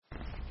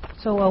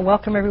So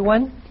welcome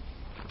everyone.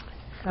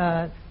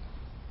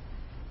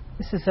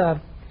 This is a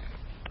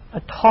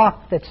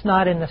talk that's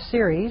not in the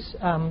series,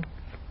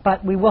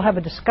 but we will have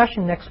a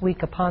discussion next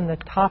week upon the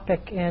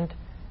topic and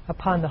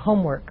upon the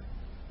homework.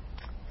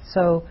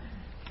 So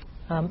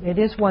it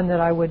is one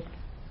that I would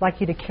like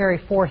you to carry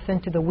forth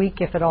into the week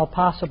if at all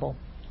possible.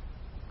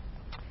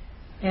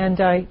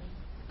 And I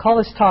call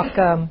this talk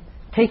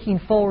Taking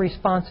Full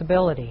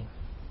Responsibility.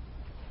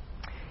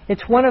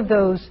 It's one of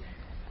those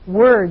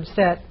words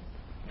that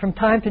from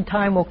time to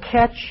time will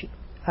catch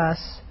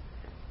us,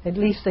 at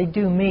least they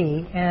do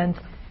me, and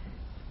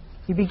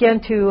you begin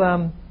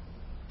to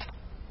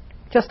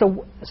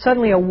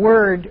suddenly a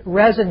word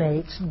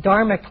resonates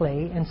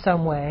dharmically in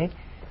some way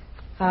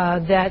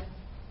that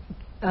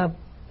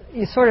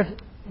you sort of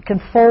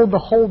can fold the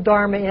whole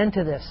dharma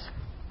into this.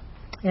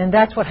 And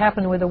that's what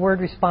happened with the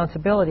word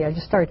responsibility. I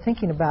just started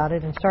thinking about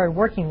it and started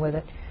working with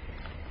it.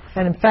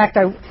 And in fact,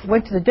 I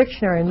went to the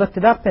dictionary and looked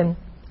it up, and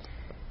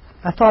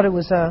I thought it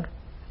was a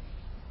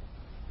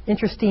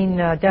interesting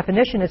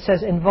definition. It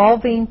says,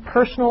 involving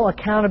personal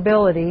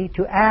accountability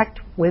to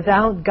act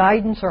without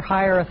guidance or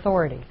higher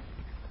authority.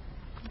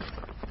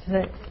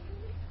 The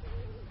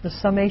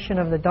summation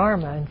of the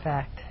Dharma, in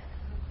fact.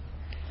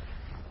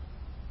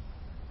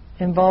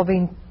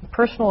 Involving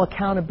personal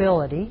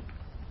accountability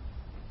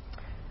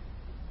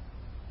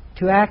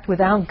to act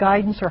without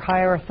guidance or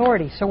higher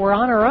authority. So we're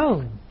on our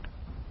own.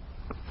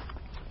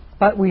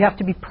 But we have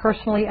to be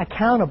personally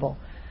accountable.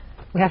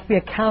 We have to be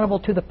accountable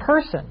to the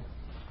person,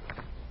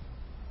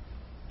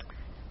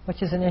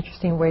 which is an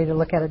interesting way to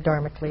look at it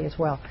dharmically as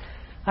well.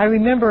 I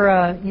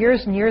remember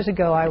years and years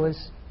ago I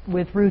was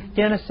with Ruth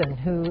Dennison,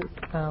 who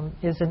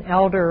is an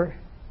elder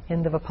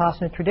in the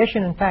Vipassana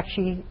tradition. In fact,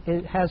 she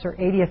has her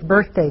 80th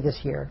birthday this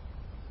year.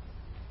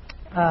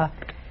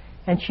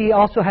 And she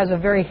also has a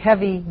very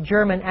heavy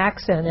German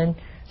accent. And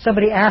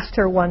somebody asked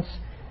her once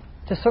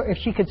if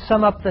she could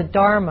sum up the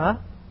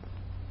Dharma.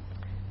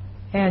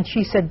 And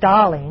she said,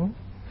 darling,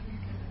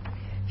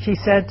 she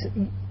said,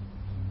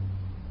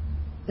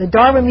 the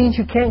Dharma means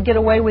you can't get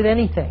away with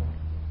anything.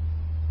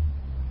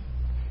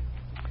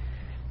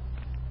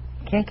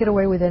 Can't get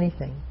away with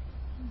anything.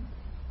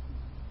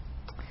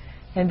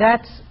 And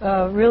that's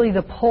really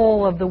the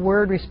pull of the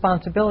word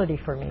responsibility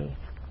for me,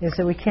 is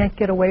that we can't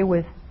get away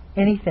with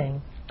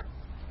anything.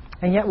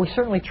 And yet we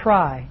certainly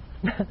try.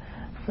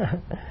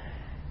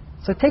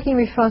 So taking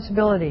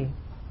responsibility.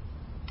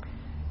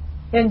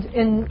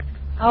 And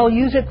I'll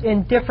use it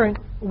in different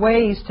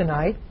ways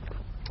tonight,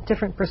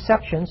 different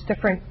perceptions,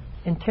 different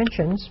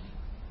intentions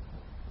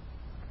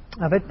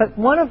of it. But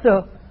one of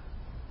the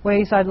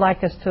ways I'd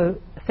like us to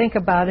think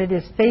about it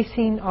is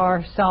facing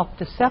our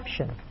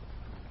self-deception.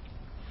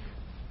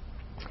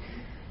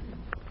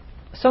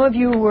 Some of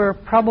you were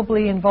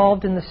probably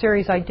involved in the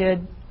series I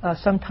did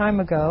some time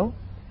ago,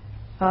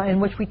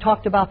 in which we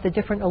talked about the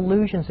different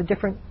illusions, the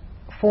different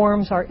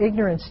forms our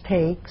ignorance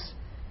takes.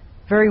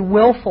 Very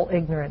willful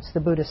ignorance, the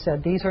Buddha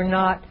said. These are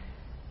not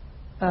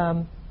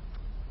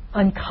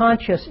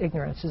unconscious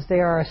ignorances. They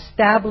are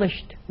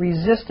established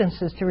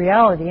resistances to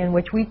reality in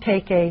which we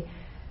take a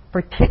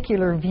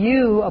particular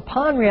view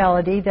upon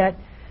reality that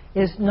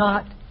is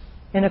not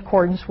in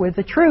accordance with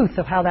the truth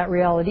of how that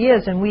reality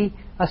is. And we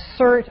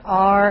assert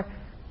our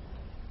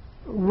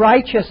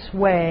righteous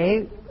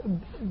way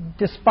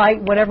despite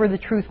whatever the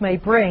truth may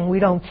bring. We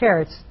don't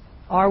care. It's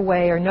our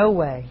way or no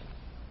way.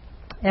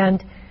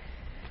 And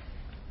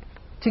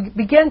to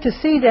begin to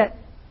see that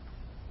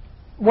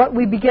what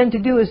we begin to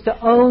do is to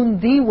own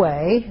the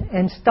way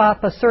and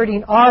stop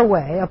asserting our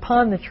way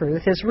upon the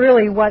truth is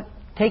really what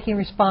taking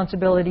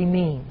responsibility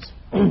means.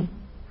 And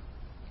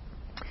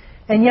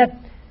yet,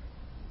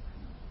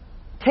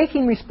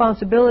 taking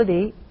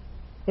responsibility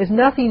is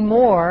nothing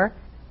more,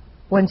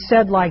 when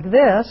said like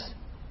this,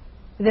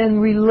 than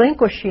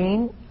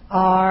relinquishing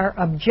our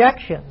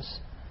objections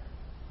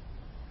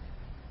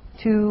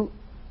to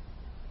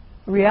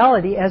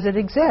reality as it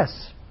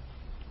exists.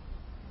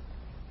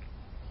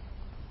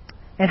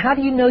 And how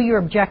do you know you're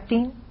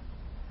objecting?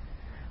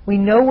 We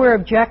know we're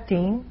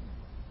objecting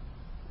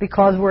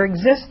because we're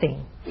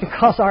existing,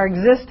 because our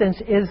existence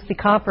is the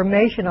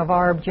confirmation of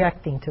our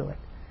objecting to it.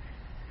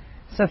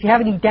 So if you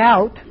have any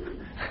doubt,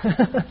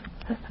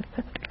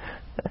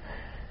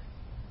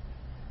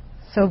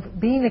 so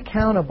being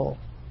accountable,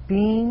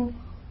 being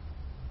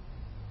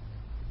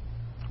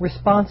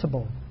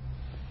responsible.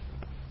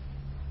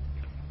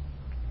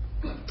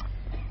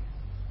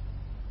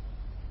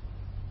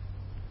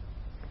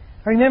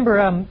 I remember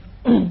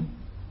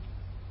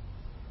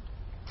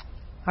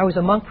I was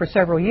a monk for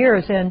several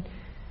years, and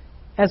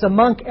as a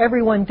monk,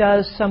 everyone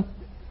does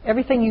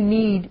everything you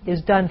need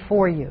is done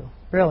for you,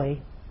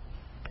 really.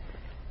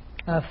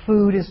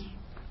 Food is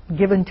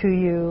given to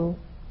you,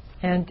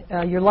 and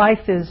your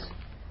life is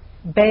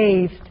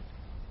bathed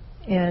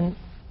in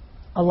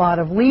a lot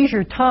of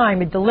leisure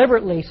time, and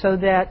deliberately, so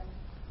that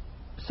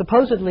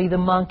supposedly the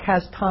monk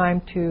has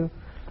time to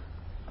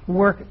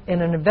work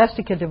in an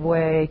investigative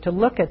way to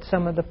look at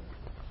some of the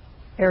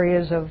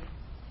areas of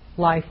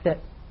life that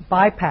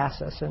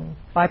bypass us and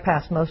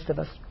bypass most of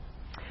us.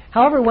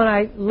 However, when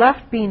I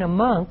left being a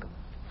monk,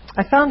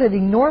 I found it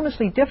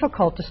enormously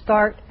difficult to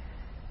start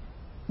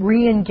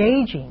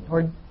re-engaging,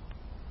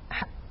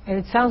 and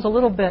it sounds a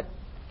little bit...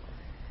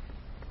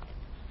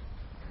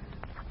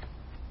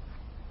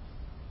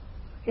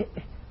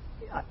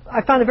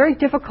 I found it very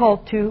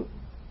difficult to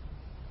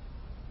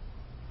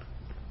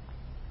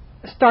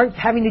start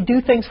having to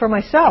do things for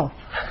myself.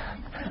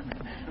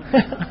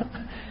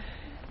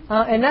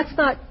 And that's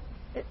not...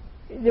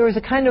 There was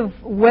a kind of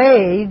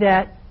way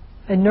that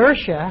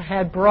inertia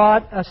had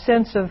brought a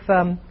sense of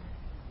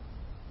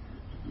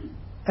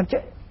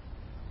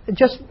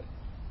just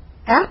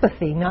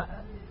apathy.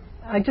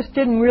 I just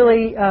didn't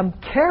really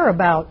care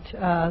about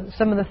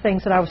some of the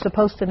things that I was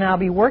supposed to now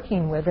be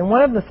working with. And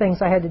one of the things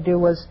I had to do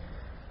was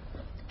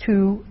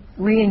to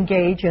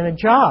re-engage in a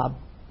job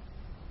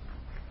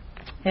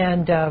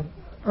and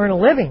earn a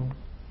living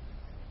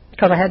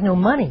because I had no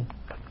money.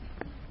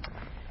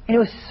 And it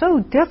was so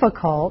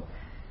difficult.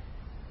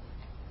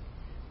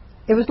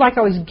 It was like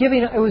I was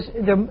giving... It was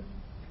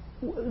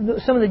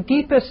some of the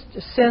deepest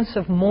sense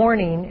of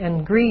mourning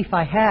and grief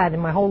I had in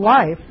my whole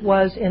life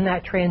was in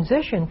that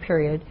transition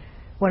period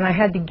when I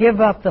had to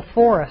give up the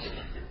forest,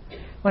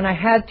 when I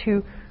had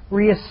to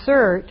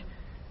reassert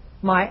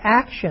my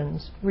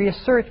actions,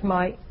 reassert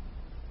my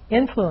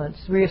influence,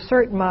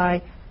 reassert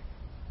my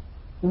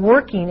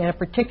working in a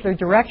particular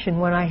direction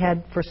when I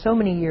had for so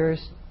many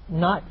years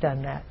not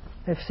done that.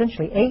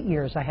 Essentially 8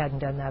 years I hadn't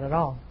done that at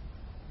all.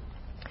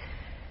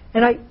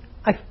 And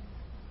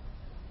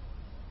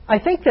I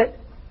think that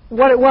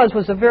what it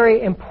was a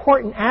very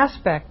important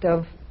aspect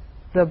of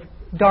the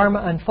Dharma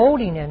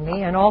unfolding in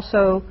me, and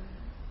also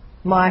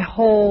my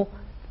whole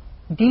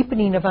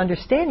deepening of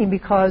understanding,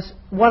 because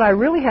what I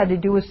really had to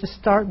do was to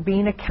start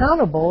being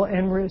accountable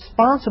and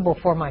responsible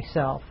for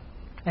myself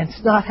and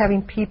not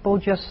having people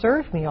just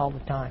serve me all the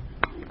time.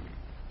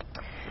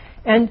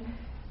 And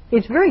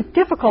it's very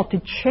difficult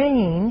to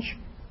change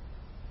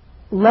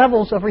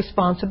levels of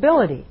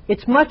responsibility.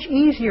 It's much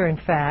easier, in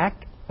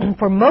fact,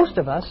 for most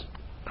of us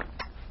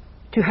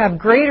to have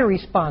greater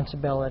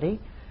responsibility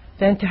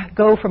than to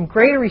go from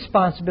greater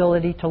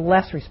responsibility to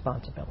less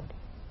responsibility.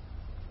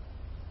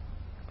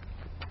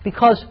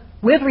 Because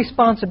with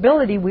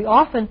responsibility, we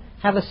often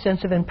have a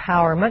sense of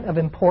empowerment, of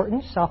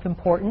importance,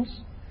 self-importance.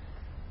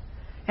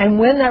 And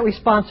when that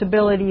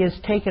responsibility is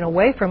taken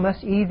away from us,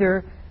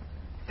 either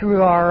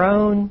through our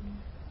own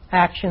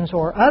actions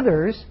or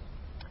others,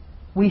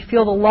 we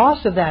feel the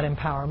loss of that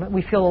empowerment,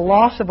 we feel the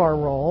loss of our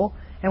role,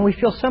 and we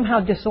feel somehow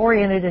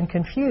disoriented and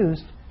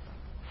confused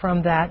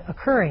from that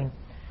occurring.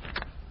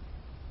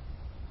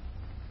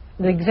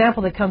 The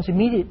example that comes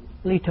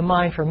immediately to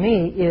mind for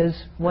me is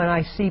when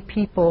I see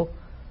people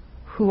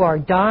who are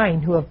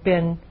dying, who have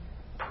been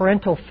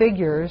parental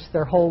figures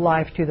their whole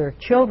life to their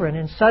children,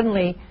 and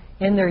suddenly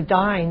in their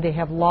dying they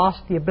have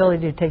lost the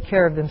ability to take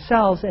care of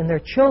themselves, and their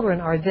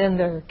children are then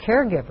their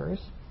caregivers.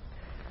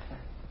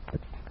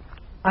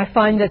 I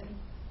find that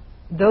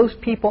those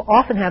people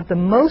often have the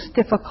most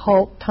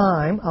difficult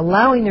time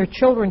allowing their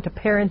children to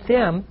parent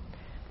them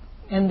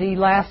in the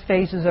last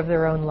phases of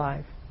their own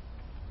life.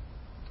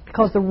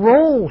 Because the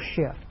role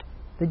shift,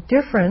 the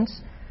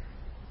difference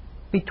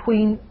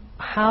between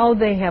how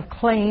they have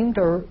claimed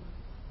or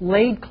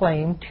laid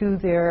claim to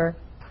their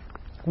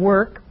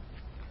work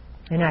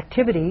and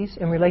activities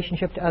in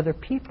relationship to other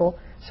people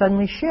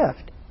suddenly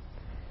shift.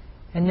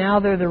 And now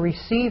they're the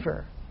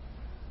receiver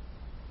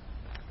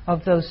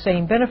of those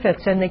same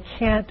benefits, and they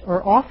can't,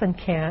 or often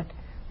can't,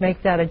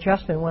 make that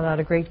adjustment without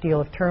a great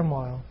deal of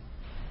turmoil.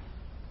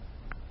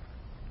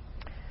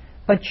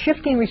 But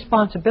shifting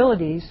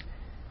responsibilities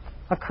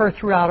occur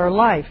throughout our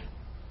life.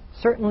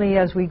 Certainly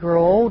as we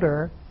grow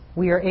older,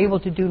 we are able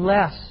to do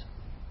less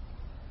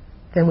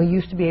than we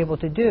used to be able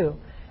to do.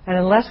 And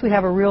unless we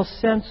have a real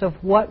sense of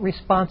what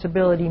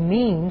responsibility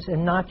means,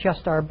 and not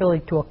just our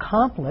ability to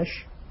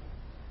accomplish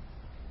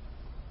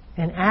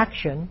an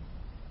action,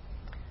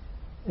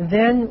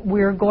 then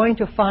we're going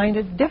to find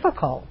it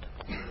difficult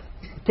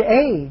to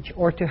age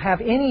or to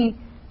have any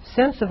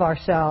sense of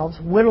ourselves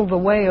whittled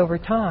away over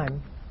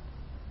time.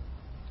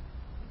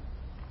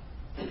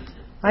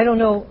 I don't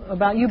know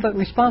about you, but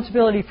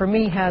responsibility for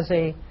me has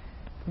a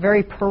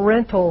very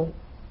parental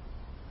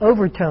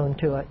overtone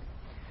to it.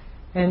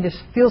 And it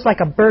feels like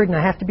a burden.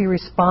 I have to be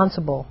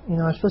responsible. You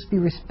know, I'm supposed to be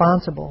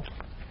responsible.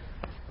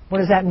 What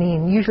does that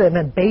mean? Usually it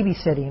meant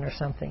babysitting or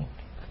something.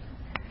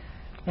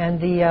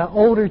 And the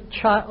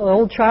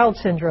old child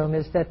syndrome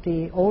is that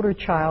the older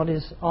child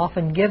is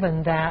often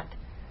given that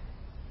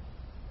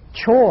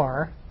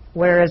chore,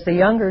 whereas the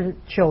younger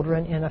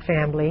children in a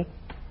family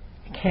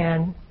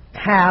can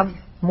have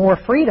more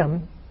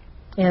freedom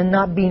in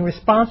not being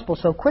responsible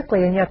so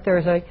quickly. And yet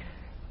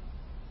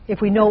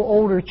if we know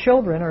older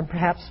children, or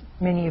perhaps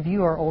many of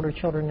you are older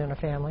children in a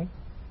family,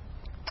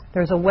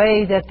 there's a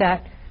way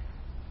that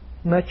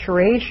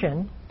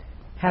maturation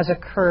has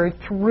occurred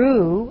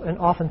through, and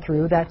often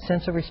through, that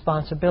sense of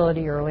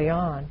responsibility early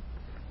on.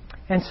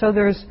 And so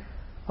there's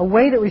a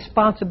way that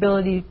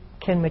responsibility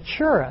can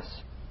mature us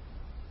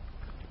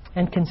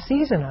and can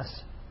season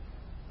us.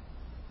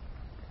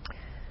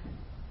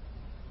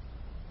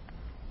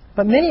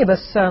 But many of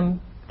us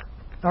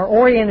are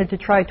oriented to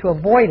try to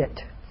avoid it.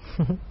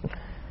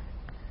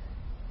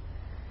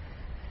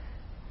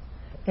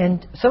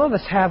 And some of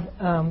us have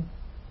a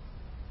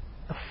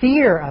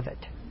fear of it.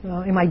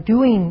 Am I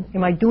doing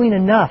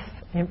enough?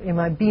 Am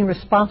I being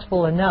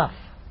responsible enough?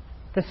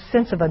 The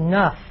sense of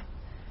enough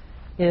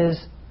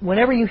is,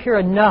 whenever you hear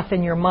enough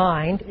in your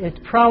mind,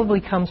 it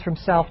probably comes from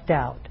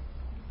self-doubt.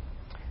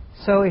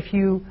 So if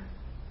you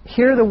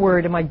hear the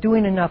word, am I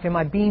doing enough? Am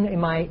I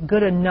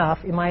good enough?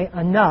 Am I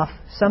enough?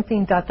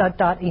 Something ...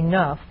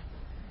 enough.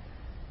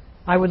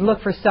 I would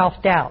look for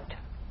self-doubt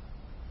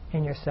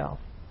in yourself.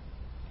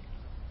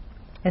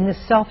 And this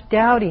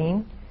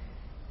self-doubting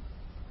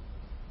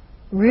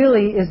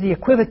really is the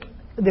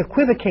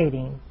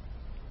equivocating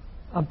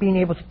of being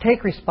able to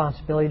take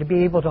responsibility, to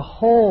be able to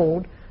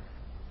hold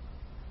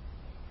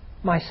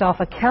myself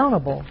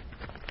accountable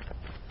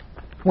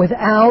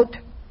without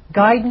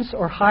guidance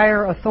or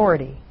higher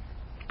authority,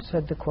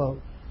 said the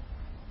quote.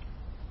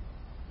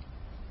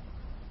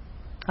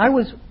 I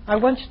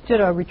once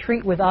did a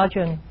retreat with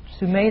Ajahn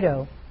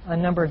Sumedho a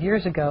number of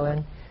years ago,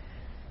 and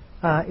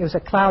it was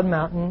at Cloud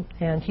Mountain,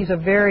 and he's a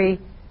very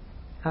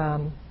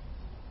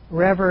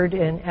revered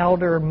and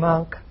elder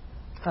monk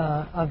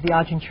of the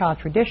Ajahn Chah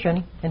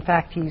tradition. In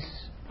fact, he's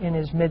in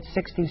his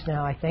mid-60s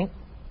now, I think.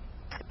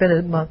 He's been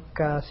a monk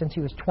since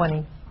he was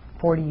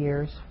 40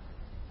 years.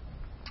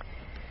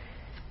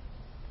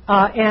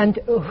 And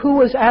who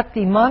was at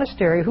the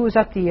monastery, who was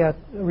at the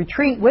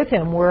retreat with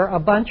him, were a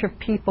bunch of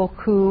people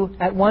who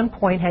at one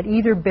point had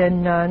either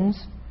been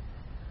nuns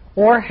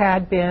or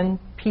had been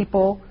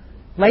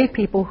lay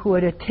people who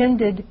had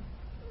attended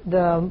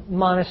the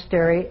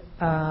monastery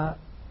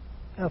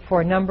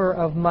for a number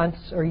of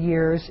months or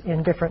years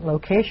in different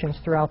locations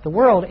throughout the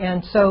world.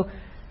 And so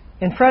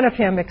in front of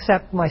him,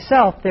 except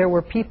myself, there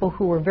were people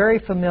who were very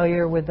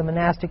familiar with the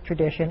monastic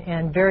tradition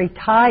and very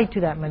tied to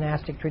that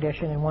monastic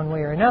tradition in one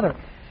way or another.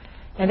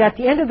 And at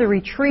the end of the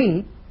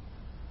retreat,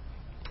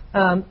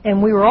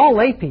 and we were all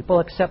lay people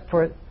except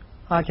for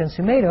Ajahn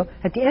Sumedho,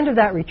 at the end of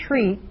that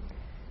retreat,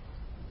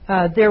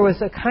 there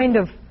was a kind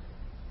of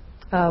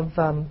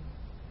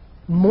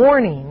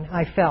mourning,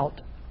 I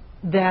felt,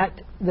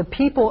 that the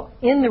people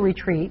in the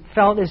retreat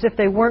felt as if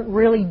they weren't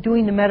really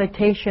doing the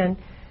meditation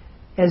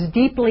as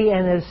deeply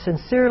and as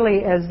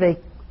sincerely as they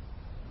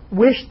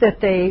wished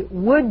that they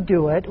would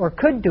do it or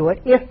could do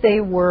it if they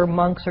were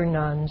monks or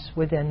nuns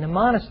within the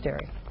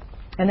monastery.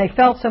 And they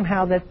felt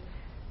somehow that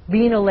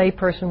being a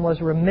layperson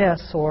was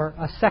remiss or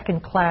a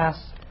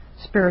second-class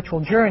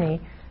spiritual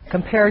journey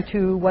compared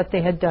to what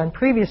they had done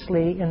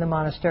previously in the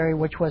monastery,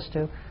 which was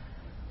to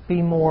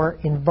be more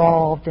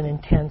involved and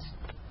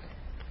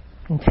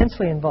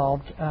intensely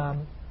involved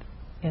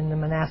in the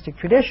monastic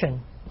tradition.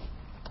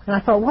 And I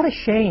thought, what a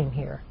shame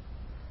here.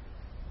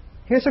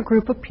 Here's a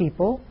group of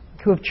people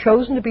who have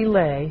chosen to be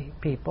lay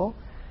people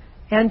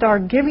and are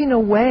giving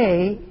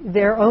away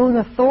their own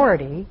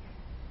authority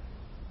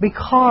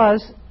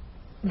because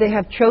they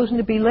have chosen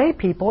to be lay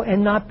people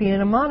and not be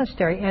in a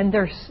monastery. And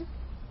they're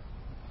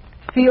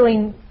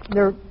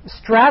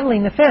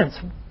straddling the fence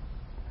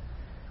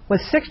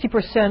with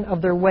 60%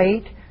 of their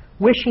weight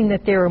wishing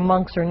that they were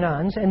monks or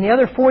nuns, and the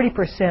other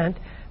 40%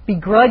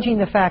 begrudging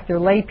the fact they're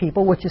lay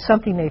people, which is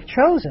something they've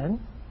chosen,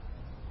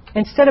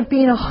 instead of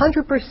being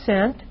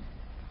 100%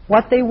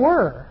 what they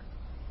were.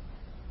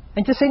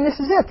 And just saying, this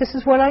is it, this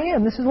is what I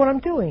am, this is what I'm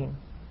doing.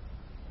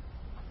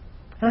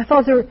 And I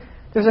thought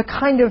there's a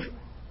kind of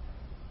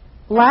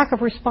lack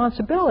of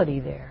responsibility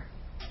there.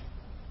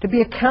 To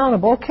be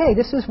accountable, okay,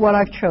 this is what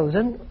I've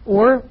chosen,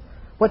 or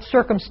what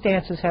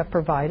circumstances have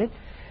provided.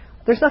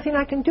 There's nothing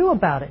I can do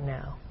about it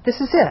now. This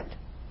is it.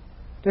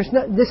 This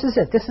is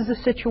it. This is the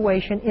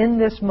situation in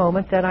this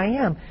moment that I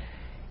am.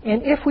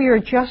 And if we are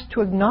just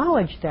to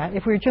acknowledge that,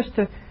 if we are just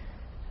to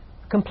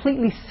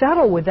completely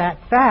settle with that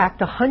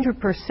fact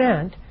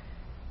 100%,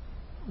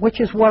 which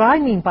is what I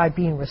mean by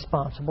being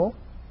responsible,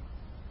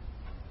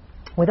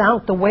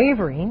 without the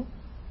wavering,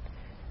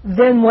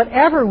 then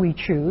whatever we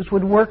choose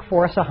would work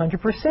for us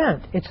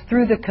 100%. It's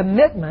through the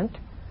commitment,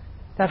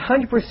 that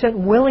 100%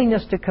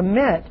 willingness to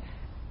commit,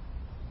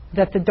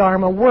 that the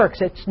Dharma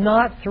works. It's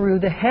not through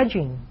the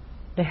hedging.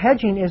 The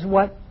hedging is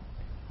what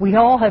we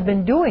all have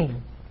been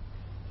doing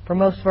for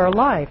most of our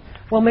life.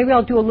 Well, maybe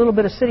I'll do a little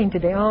bit of sitting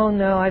today. Oh,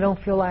 no, I don't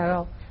feel like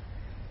I'll.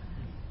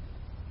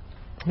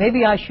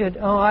 Maybe I should.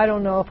 Oh, I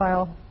don't know if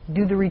I'll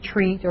do the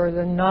retreat or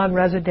the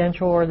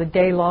non-residential or the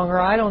day long, or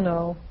I don't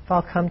know if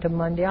I'll come to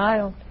Monday. I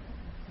don't.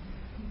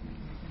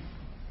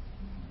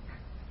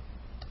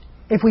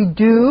 If we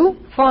do,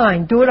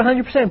 fine, do it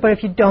 100%. But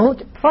if you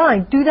don't,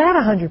 fine, do that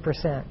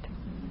 100%.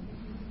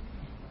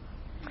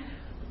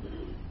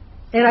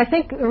 And I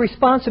think the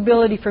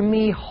responsibility for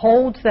me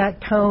holds that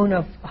tone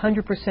of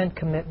 100%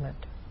 commitment.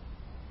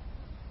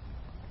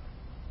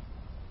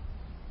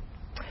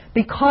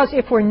 Because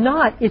if we're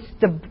not, it's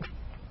the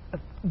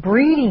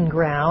breeding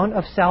ground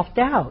of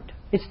self-doubt.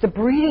 It's the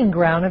breeding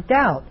ground of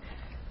doubt.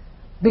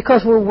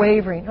 Because we're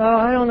wavering. Oh,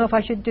 I don't know if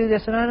I should do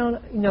this, and I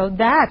don't,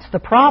 that's the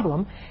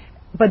problem.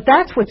 But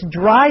that's what's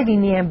driving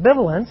the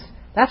ambivalence,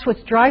 That's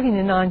what's driving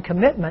the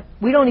non-commitment.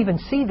 We don't even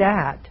see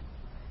that.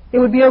 It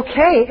would be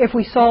okay if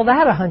we saw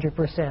that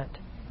 100%.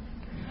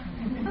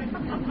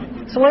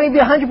 So let me be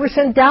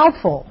 100%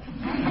 doubtful.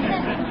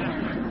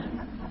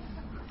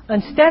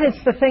 Instead,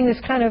 it's the thing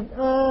that's kind of,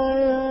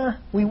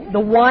 the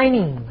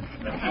whining,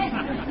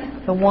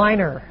 the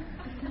whiner.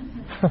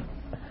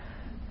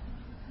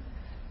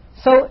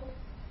 So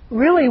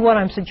really what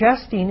I'm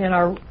suggesting in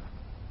our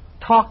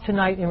talk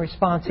tonight in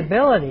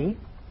responsibility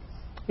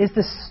is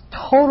this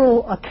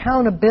total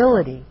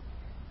accountability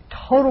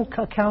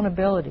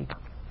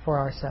for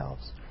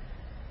ourselves.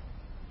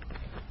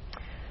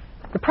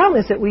 The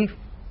problem is that we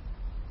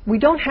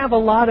don't have a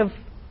lot of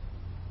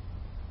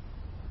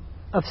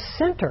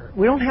center.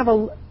 We don't have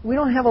a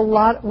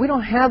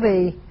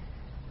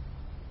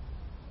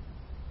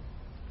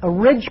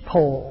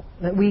ridgepole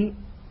that we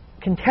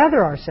can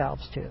tether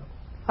ourselves to.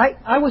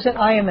 I was at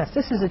IMS.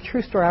 This is a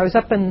true story. I was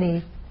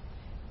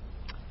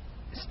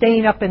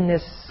staying up in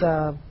this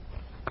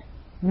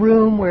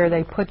room where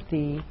they put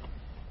the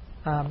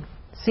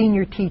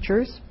senior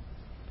teachers.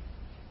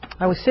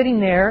 I was sitting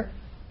there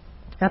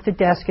at the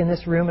desk in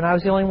this room, and I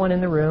was the only one in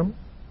the room.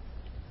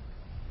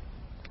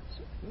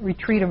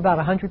 Retreat of about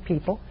 100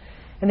 people.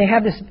 And they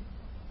have this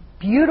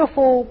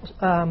beautiful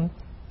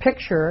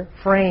picture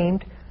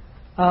framed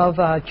of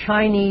a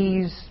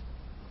Chinese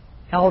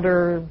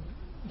elder,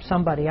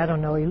 somebody, I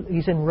don't know,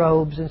 he's in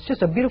robes. It's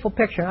just a beautiful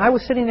picture. And I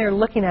was sitting there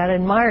looking at it,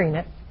 admiring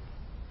it,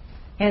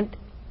 and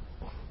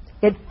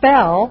it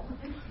fell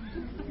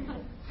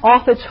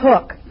off its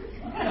hook.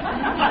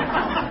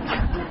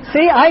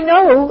 See, I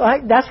know,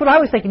 that's what I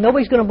was thinking.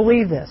 Nobody's going to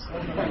believe this.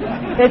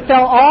 It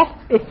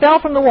fell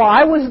from the wall.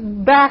 I was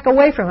back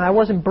away from it. I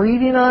wasn't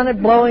breathing on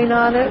it, blowing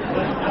on it.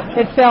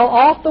 It fell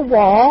off the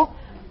wall,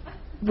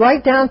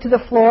 right down to the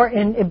floor,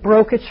 and it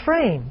broke its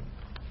frame.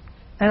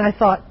 And I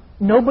thought,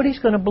 nobody's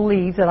going to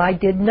believe that I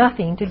did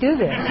nothing to do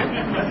this.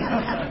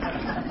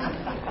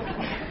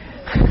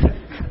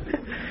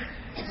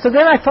 So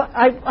then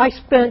I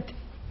spent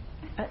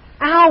an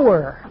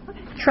hour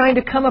trying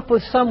to come up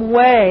with some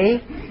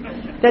way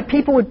that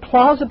people would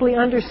plausibly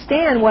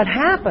understand what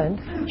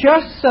happened,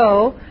 just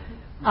so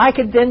I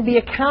could then be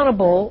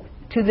accountable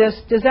to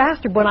this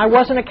disaster, when I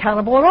wasn't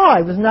accountable at all.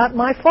 It was not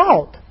my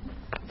fault.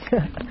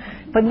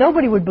 But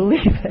nobody would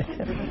believe it.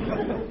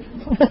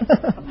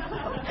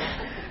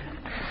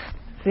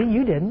 See,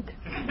 you didn't.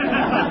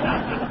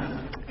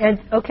 And,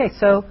 okay,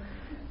 so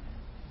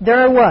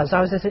there I was.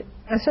 I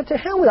said, to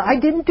hell with it. I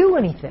didn't do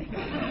anything.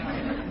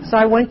 So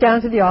I went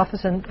down to the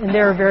office, and they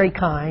were very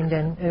kind,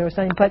 and there was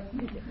something, but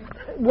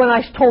when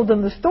I told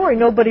them the story,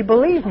 nobody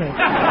believed me.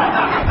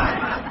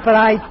 But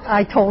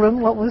I told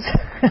them what was...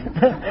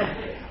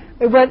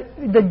 But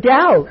the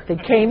doubt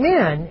that came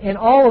in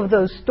all of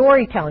those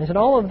storytellings and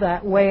all of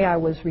that way I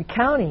was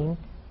recounting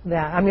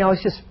that, I mean, I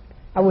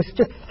was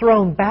just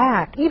thrown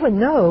back, even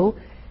though,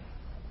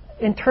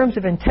 in terms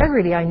of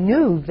integrity, I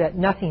knew that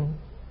nothing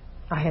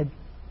I had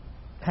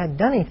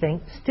done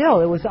anything. Still,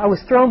 I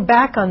was thrown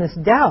back on this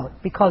doubt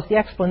because the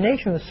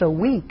explanation was so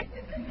weak.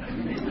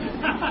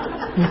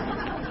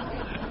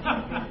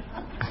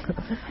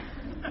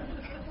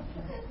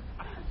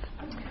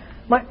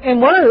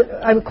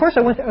 Of course,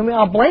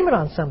 I'll blame it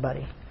on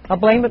somebody. I'll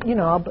blame it, it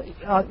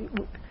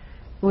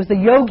was the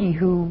yogi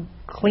who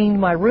cleaned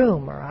my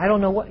room, or I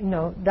don't know what,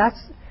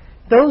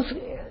 those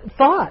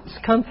thoughts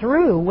come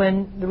through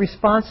when the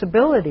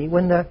responsibility,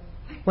 when the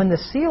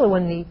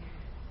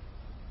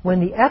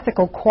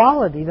ethical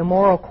quality, the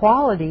moral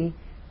quality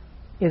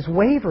is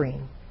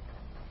wavering.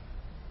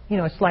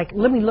 It's like,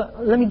 let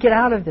me get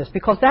out of this,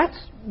 because that's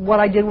what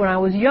I did when I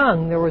was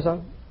young.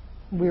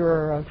 We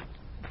were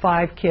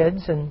 5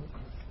 kids, and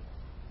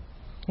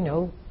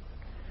the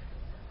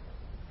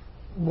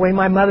way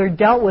my mother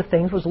dealt with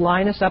things was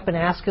line us up and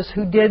ask us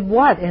who did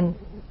what, and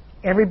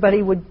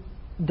everybody would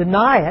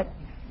deny it.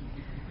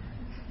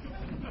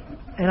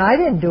 And I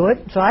didn't do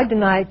it, so I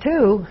deny it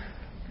too.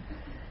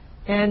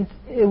 And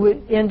it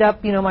would end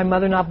up, my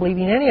mother not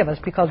believing any of us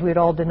because we had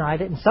all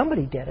denied it and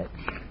somebody did it.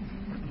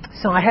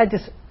 So I had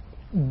this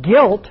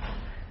guilt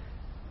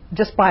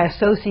just by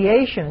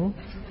association,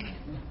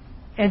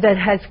 and that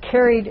has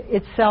carried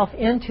itself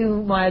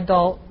into my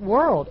adult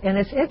world. And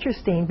it's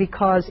interesting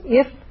because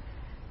if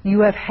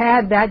you have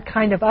had that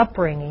kind of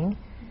upbringing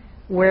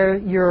where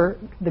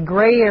the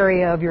gray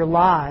area of your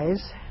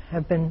lies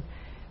have been,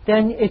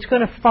 then it's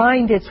going to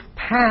find its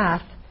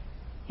path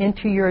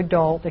into your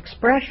adult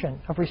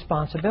expression of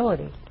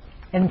responsibility.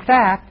 In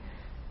fact,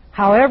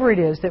 however it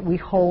is that we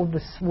hold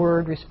this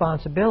word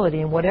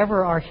responsibility, and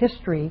whatever our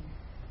history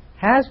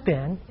has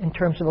been in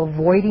terms of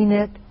avoiding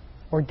it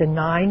or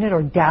denying it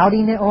or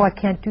doubting it, I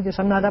can't do this,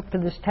 I'm not up to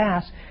this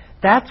task,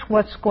 that's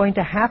what's going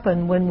to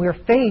happen when we're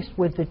faced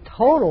with the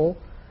total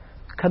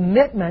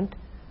commitment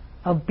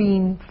of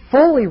being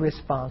fully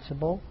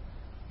responsible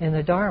in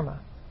the Dharma.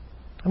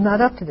 I'm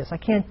not up to this, I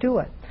can't do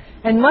it.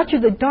 And much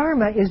of the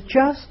Dharma is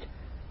just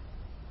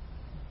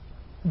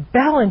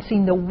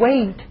balancing the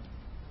weight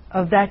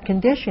of that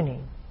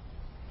conditioning,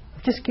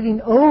 just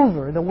getting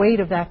over the weight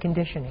of that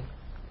conditioning.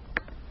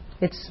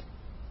 It's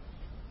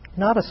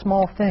Not a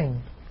small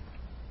thing.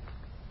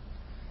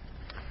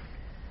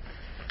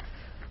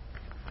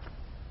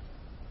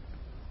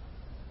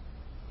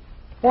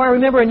 Or I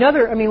remember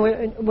another,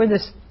 when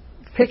this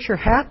picture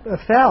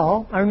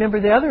fell, I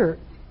remember the other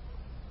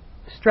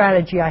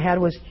strategy I had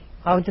was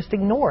I would just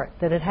ignore it,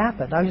 that it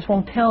happened. I just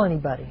won't tell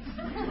anybody.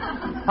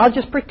 I'll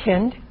just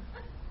pretend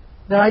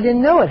that I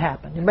didn't know it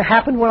happened. It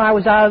happened when I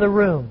was out of the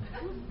room.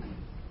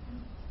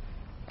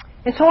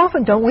 And so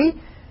often, don't we?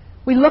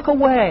 We look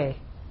away,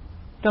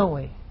 don't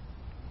we?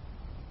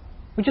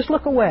 We just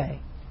look away.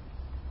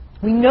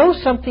 We know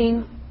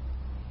something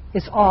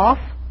is off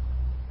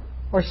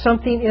or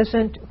something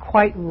isn't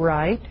quite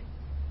right.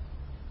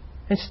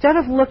 Instead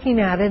of looking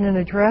at it and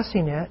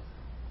addressing it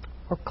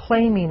or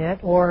claiming it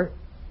or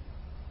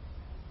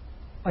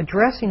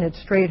addressing it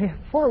straight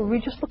forward, we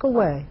just look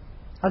away.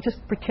 I'll just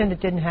pretend it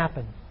didn't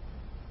happen.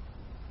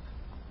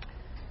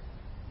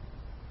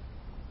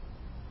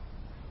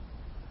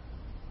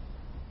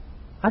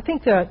 I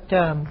think that,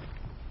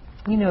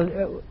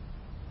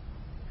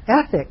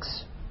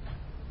 ethics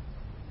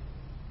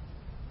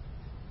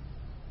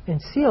in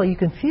SEAL, you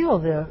can feel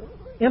the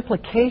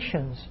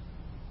implications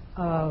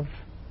of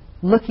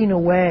looking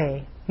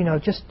away,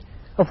 just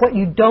of what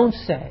you don't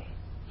say.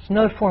 It's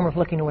another form of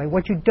looking away.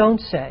 What you don't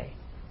say.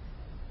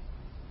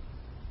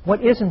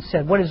 What isn't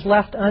said. What is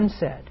left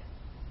unsaid.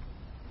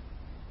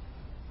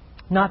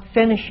 Not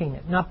finishing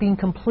it. Not being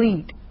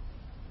complete.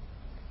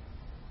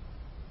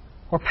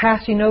 Or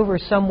passing over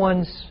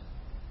someone's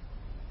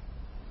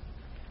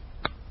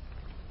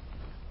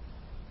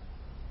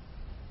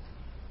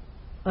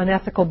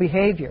unethical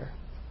behavior.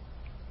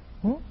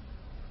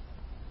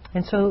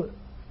 And so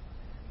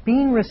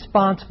being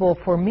responsible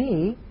for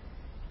me,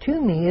 to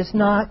me, is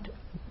not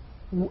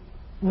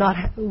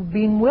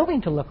being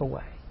willing to look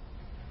away.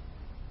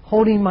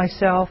 Holding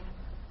myself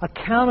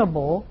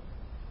accountable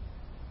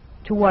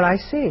to what I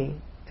see,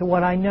 to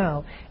what I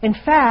know. In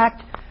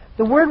fact,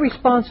 the word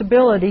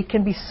responsibility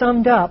can be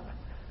summed up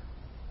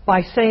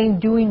by saying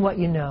doing what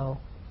you know.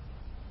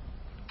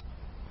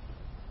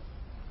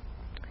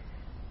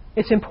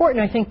 It's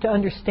important, I think, to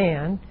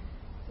understand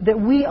that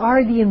we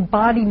are the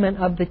embodiment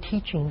of the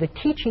teaching. The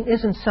teaching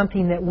isn't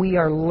something that we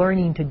are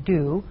learning to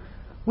do.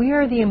 We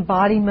are the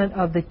embodiment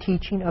of the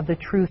teaching of the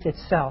truth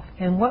itself.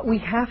 And what we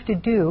have to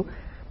do,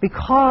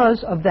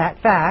 because of that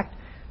fact,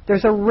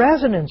 there's a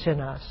resonance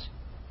in us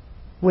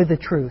with the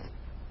truth.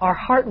 Our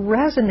heart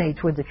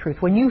resonates with the truth.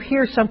 When you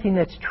hear something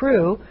that's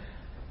true,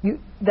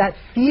 that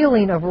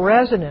feeling of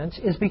resonance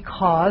is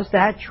because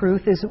that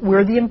truth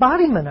we're the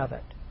embodiment of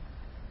it.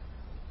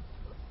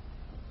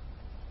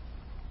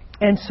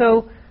 And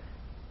so,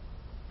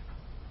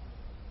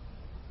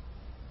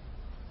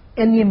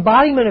 in the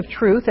embodiment of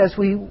truth, as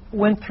we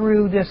went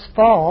through this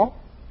fall,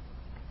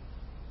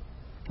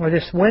 or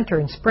this winter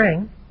and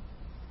spring,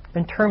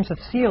 in terms of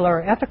SEAL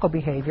or ethical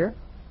behavior,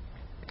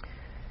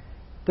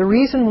 the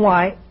reason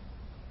why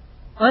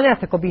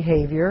unethical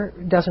behavior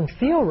doesn't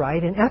feel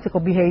right and ethical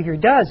behavior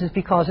does is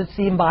because it's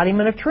the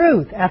embodiment of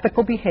truth.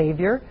 Ethical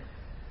behavior,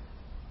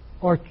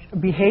 or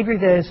behavior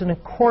that is in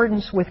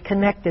accordance with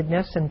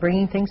connectedness and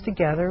bringing things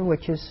together,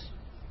 which is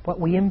what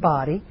we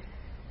embody,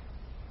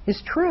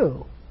 is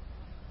true.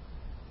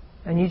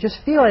 And you just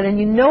feel it, and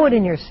you know it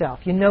in yourself.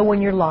 You know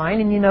when you're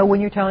lying, and you know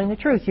when you're telling the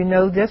truth. You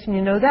know this, and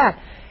you know that.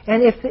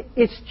 And if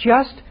it's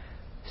just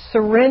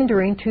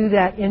surrendering to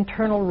that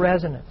internal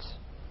resonance.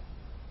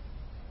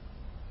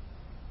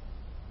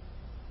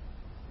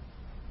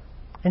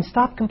 And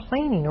stop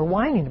complaining or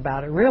whining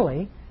about it,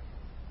 really.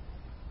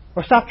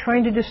 Or stop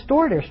trying to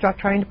distort it, or stop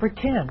trying to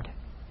pretend.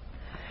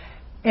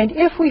 And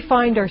if we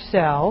find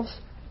ourselves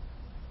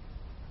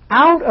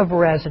out of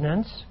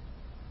resonance,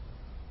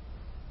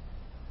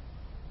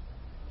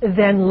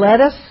 then let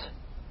us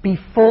be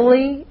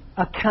fully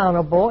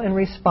accountable and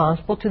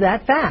responsible to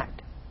that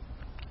fact.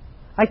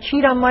 I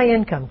cheat on my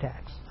income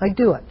tax. I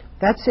do it.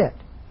 That's it.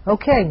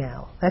 Okay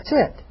now. That's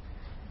it.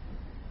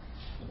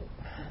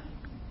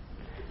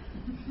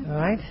 All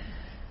right?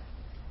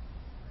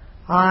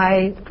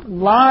 I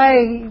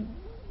lie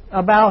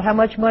about how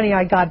much money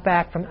I got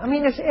back from...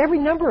 there's every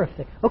number of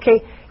things.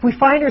 Okay, if we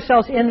find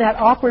ourselves in that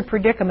awkward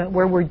predicament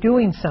where we're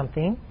doing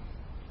something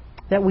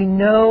that we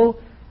know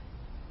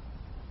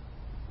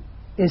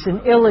is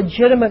an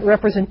illegitimate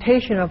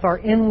representation of our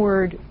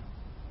inward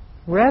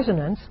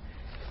resonance,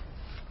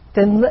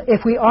 then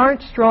if we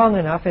aren't strong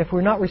enough, if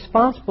we're not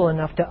responsible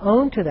enough to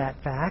own to that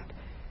fact,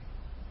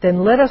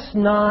 then let us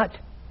not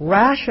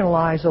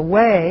rationalize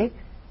away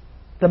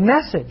the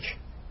message,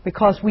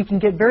 because we can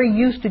get very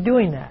used to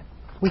doing that.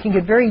 We can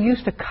get very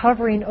used to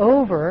covering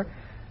over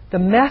the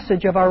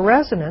message of our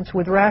resonance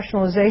with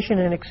rationalization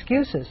and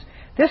excuses.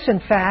 This, in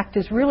fact,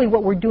 is really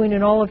what we're doing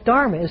in all of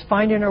Dharma, is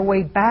finding our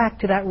way back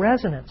to that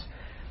resonance.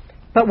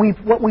 But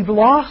we've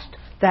lost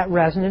that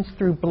resonance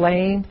through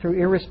blame, through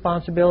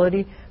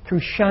irresponsibility, through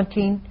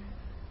shunting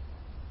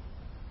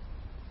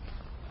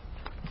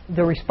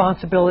the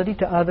responsibility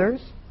to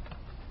others.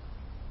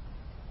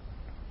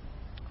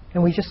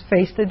 And we just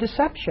face the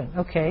deception.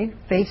 Okay,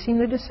 facing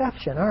the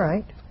deception. All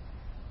right.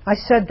 I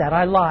said that.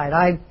 I lied.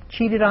 I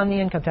cheated on the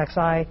income tax.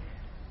 I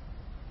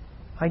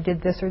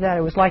did this or that.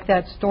 It was like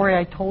that story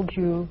I told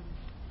you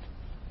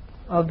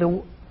of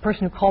the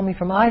person who called me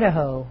from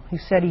Idaho. He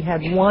said he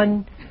had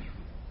one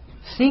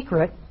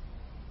secret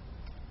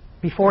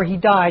before he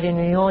died, and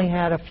he only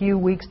had a few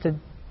weeks to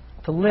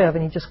live,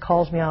 and he just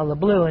calls me out of the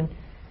blue, and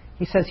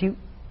he says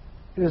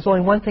there's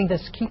only one thing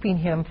that's keeping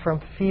him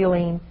from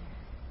feeling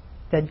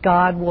that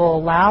God will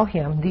allow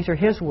him, these are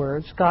his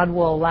words, God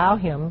will allow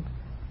him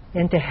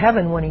into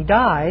heaven when he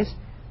dies,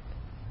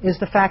 is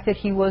the fact that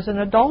he was an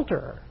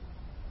adulterer.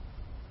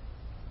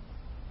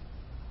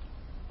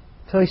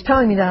 So he's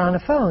telling me that on the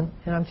phone,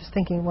 and I'm just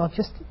thinking, well,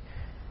 just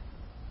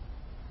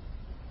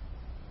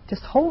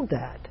hold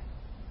that.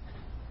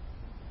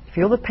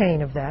 Feel the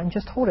pain of that and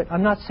just hold it.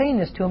 I'm not saying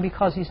this to him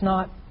because he's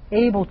not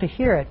able to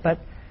hear it, but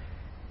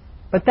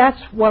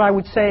that's what I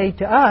would say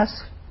to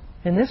us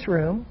in this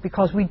room,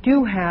 because we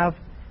do have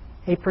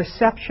a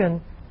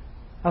perception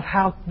of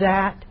how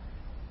that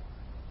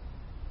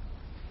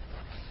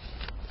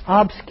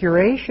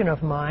obscuration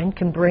of mind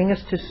can bring us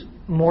to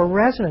more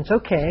resonance.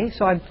 Okay,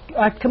 so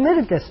I've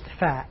committed this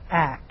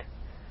act.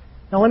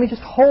 Now let me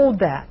just hold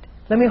that.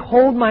 Let me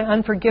hold my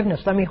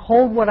unforgiveness. Let me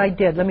hold what I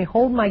did. Let me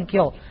hold my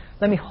guilt.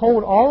 Let me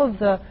hold all of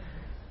the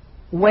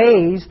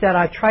ways that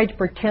I tried to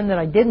pretend that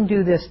I didn't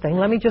do this thing.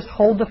 Let me just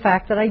hold the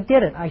fact that I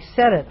did it. I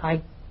said it.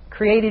 I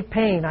created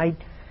pain. I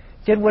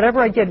did whatever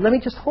I did. Let me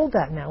just hold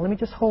that now. Let me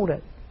just hold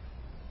it.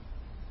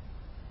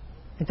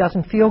 It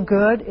doesn't feel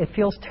good. It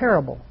feels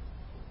terrible.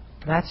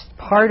 That's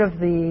part of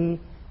the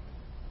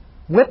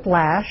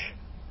whiplash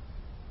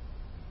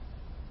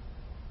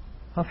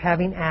of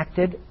having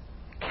acted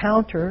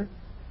counter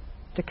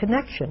to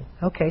connection.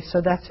 Okay,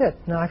 so that's it.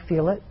 Now I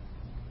feel it.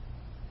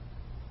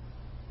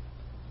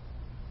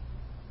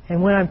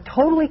 And when I'm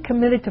totally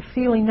committed to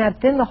feeling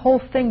that, then the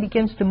whole thing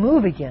begins to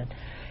move again.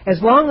 As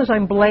long as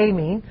I'm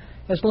blaming,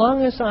 as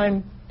long as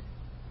I'm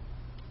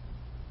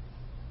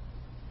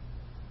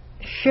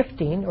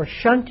shifting or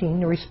shunting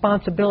the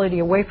responsibility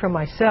away from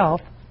myself,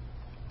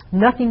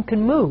 nothing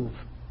can move.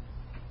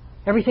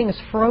 Everything is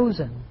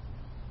frozen.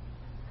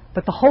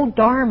 But the whole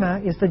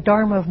Dharma is the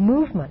Dharma of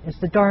movement. It's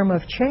the Dharma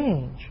of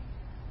change.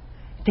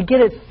 To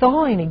get it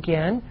thawing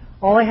again,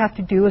 all I have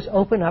to do is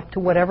open up to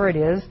whatever it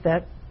is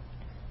that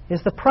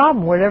is the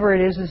problem. Whatever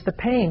it is the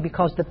pain,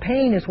 because the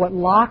pain is what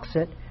locks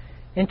it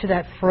into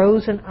that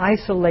frozen,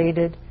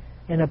 isolated,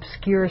 and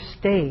obscure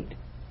state.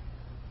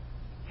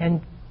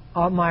 And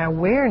our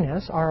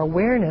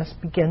awareness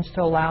begins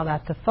to allow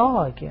that to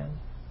thaw again.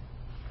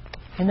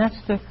 And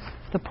that's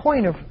the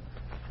point of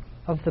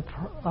the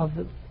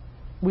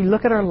we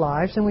look at our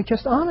lives and we're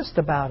just honest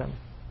about them.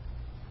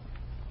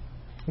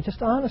 We're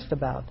just honest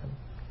about them.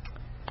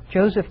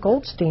 Joseph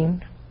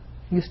Goldstein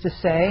used to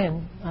say,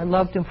 and I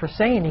loved him for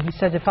saying it, he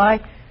said, if I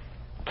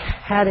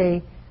had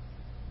a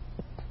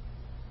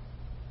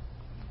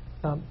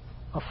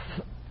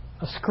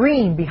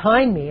screen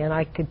behind me and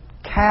I could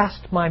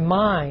cast my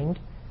mind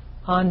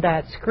on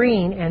that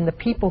screen, and the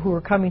people who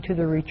were coming to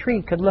the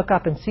retreat could look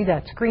up and see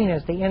that screen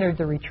as they entered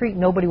the retreat,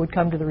 nobody would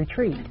come to the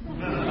retreat.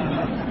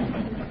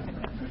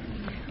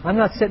 I'm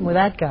not sitting with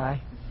that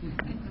guy.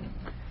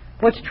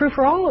 What's true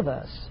for all of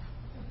us?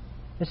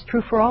 It's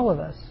true for all of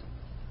us.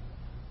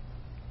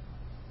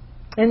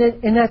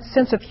 And in that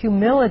sense of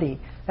humility,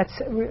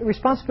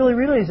 responsibility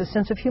really is a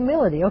sense of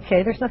humility.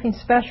 Okay, there's nothing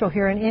special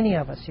here in any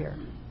of us here.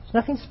 There's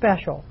nothing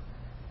special.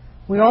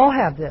 We all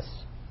have this.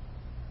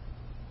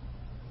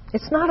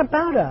 It's not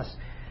about us.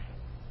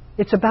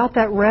 It's about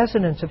that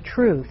resonance of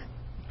truth.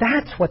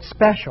 That's what's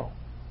special.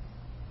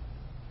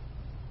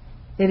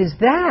 It is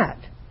that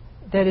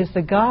is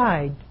the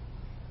guide.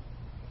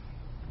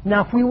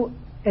 Now,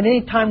 at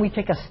any time we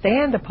take a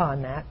stand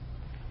upon that,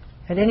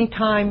 at any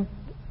time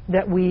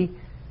that we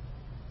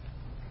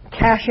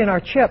cash in our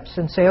chips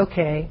and say,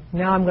 okay,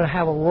 now I'm going to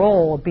have a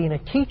role of being a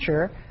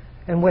teacher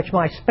in which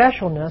my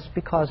specialness,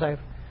 because I've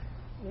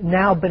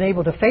now been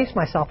able to face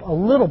myself a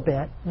little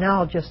bit, now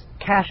I'll just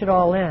cash it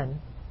all in.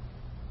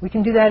 We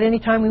can do that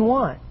anytime we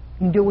want.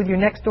 You can do it with your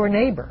next door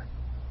neighbor.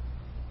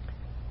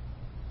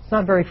 It's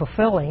not very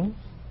fulfilling,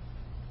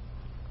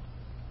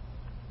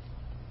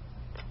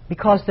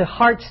 because the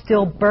heart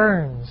still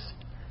burns.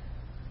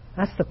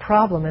 That's the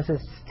problem, is it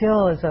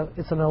still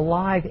it's an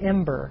alive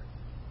ember.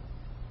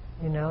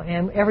 You know,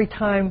 and every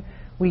time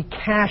we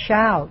cash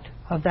out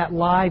of that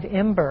live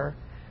ember,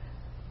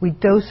 we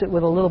dose it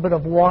with a little bit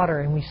of water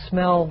and we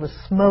smell the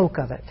smoke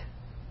of it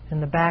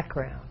in the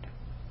background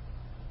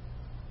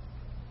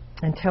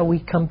until we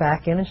come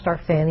back in and start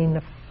fanning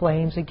the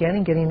flames again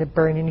and getting it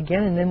burning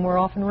again, and then we're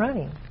off and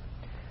running.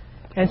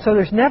 And so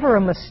there's never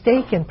a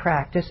mistake in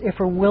practice if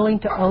we're willing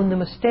to own the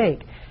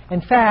mistake.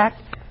 In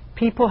fact,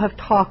 people have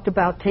talked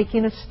about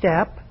taking a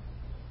step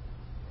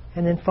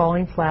and then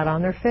falling flat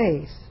on their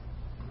face,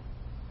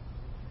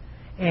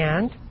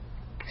 and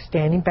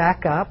standing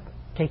back up,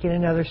 taking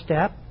another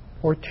step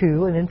or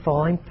two, and then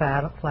falling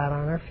flat on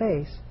our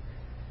face.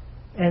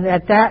 And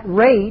at that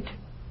rate,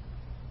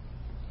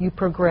 you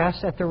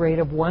progress at the rate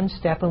of one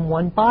step and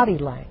one body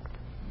length.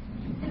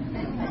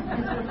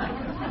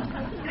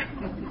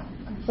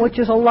 which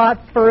is a lot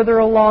further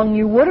along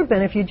you would have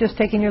been if you'd just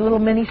taken your little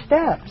mini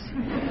steps.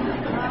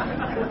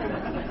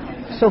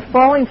 So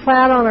falling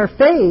flat on our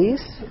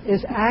face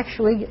is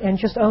actually, and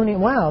just owning,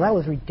 wow, that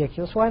was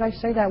ridiculous. Why did I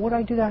say that? What did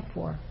I do that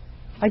for?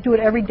 I do it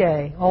every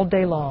day, all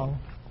day long.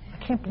 I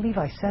can't believe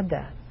I said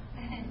that.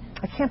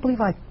 I can't believe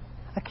I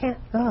can't,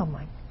 oh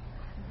my.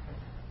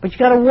 But you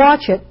got to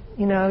watch it.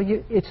 You know,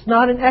 it's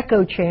not an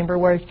echo chamber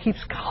where it keeps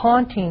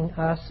haunting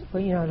us.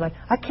 You know, like,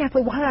 I can't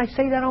believe, why did I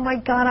say that? Oh my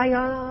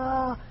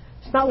God,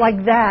 It's not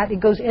like that. It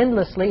goes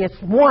endlessly. It's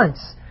once.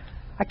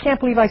 I can't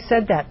believe I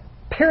said that.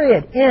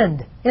 Period.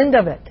 End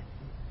of it.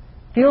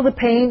 Feel the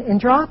pain and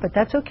drop it.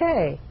 That's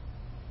okay.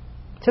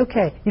 It's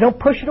okay. You don't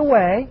push it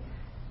away.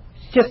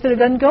 It's just that it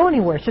doesn't go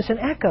anywhere. It's just an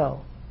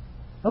echo.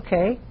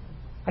 Okay.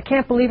 I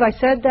can't believe I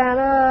said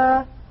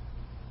that.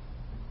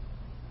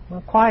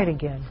 Well, quiet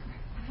again.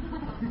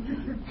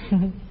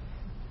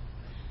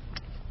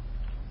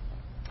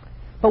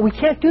 But we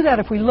can't do that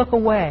if we look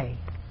away.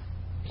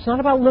 It's not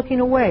about looking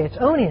away. It's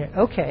owning it.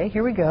 Okay,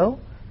 here we go.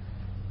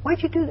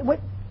 Why'd you do that?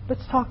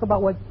 Let's talk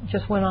about what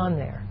just went on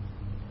there.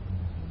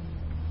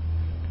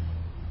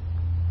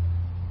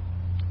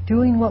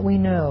 Doing what we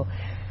know.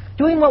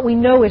 Doing what we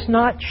know is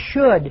not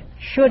shoulding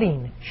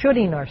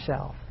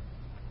ourselves.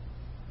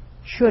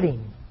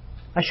 Shoulding.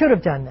 I should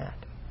have done that.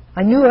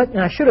 I knew it and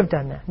I should have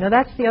done that. Now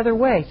that's the other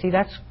way. See,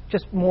 that's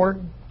just more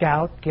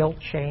doubt, guilt,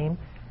 shame.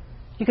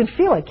 You can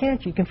feel it,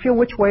 can't you? You can feel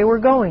which way we're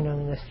going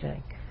on this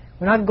thing.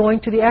 We're not going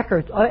to the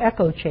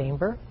echo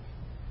chamber.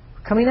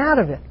 We're coming out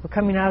of it. We're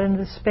coming out into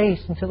the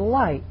space, into the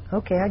light.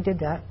 Okay, I did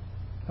that.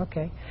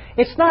 Okay.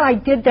 It's not I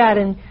did that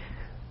and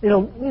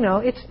it'll, you know,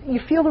 it's, you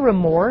feel the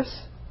remorse.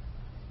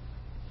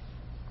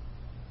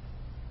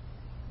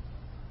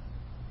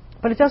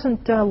 But it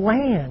doesn't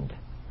land.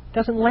 It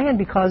doesn't land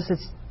because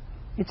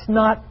it's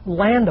not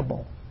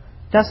landable.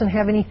 It doesn't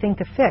have anything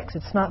to fix.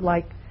 It's not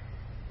like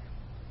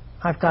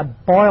I've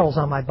got boils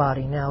on my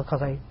body now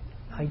because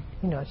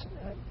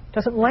it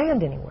doesn't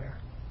land anywhere.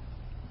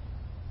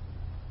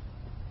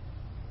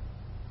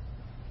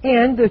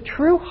 And the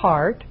true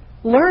heart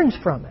learns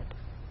from it.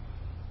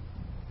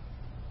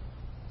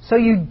 So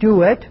you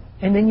do it,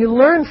 and then you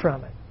learn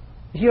from it.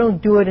 If you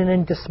don't do it and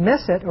then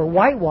dismiss it or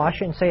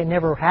whitewash it and say it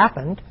never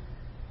happened,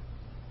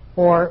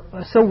 or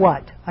so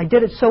what? I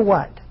did it, so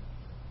what?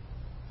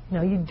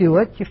 No, you do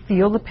it, you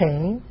feel the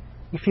pain,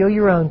 you feel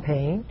your own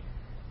pain,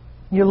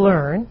 you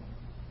learn.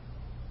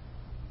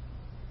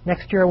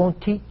 Next year I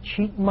won't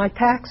cheat my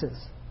taxes.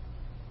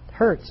 It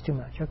hurts too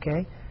much,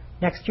 okay?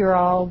 Next year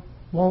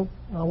won't,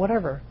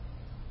 whatever.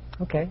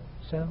 Okay,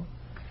 so.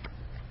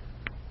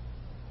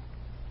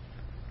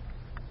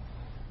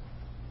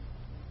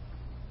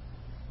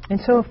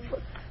 And so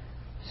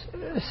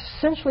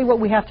essentially what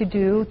we have to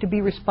do to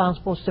be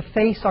responsible is to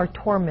face our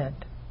torment.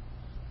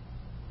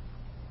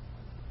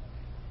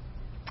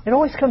 It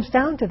always comes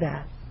down to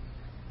that.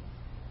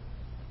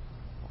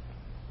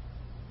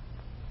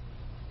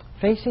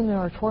 Facing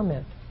our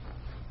torment.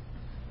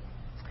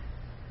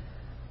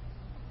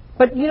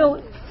 But, you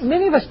know,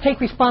 many of us take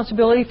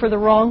responsibility for the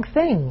wrong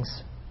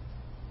things.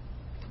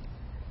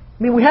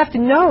 I mean, we have to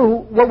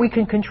know what we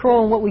can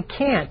control and what we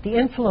can't, the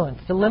influence,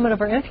 the limit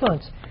of our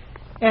influence.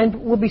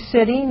 And we'll be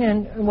sitting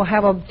and we'll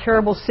have a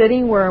terrible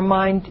sitting where our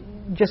mind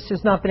just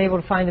has not been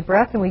able to find the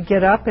breath, and we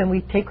get up and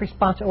we take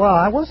responsibility.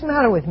 Well, what's the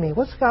matter with me?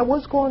 What's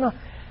going on?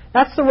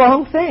 That's the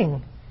wrong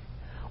thing.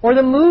 Or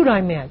the mood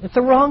I'm in. It's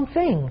the wrong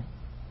thing.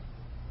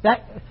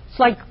 It's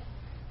like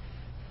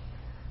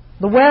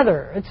the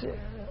weather. It's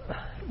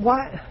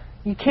why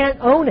you can't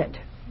own it.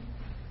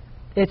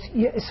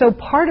 So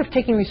part of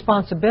taking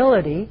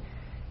responsibility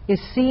is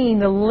seeing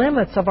the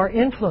limits of our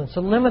influence,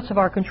 the limits of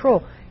our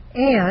control,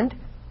 and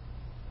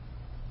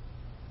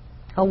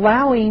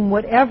allowing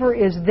whatever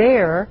is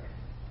there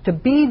to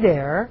be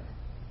there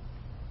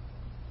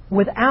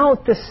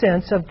without the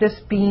sense of this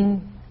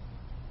being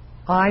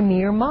I,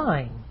 me, or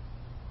mine.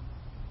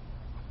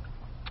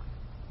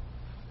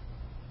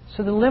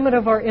 So the limit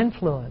of our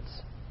influence.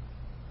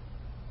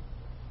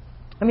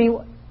 I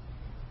mean,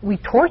 we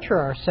torture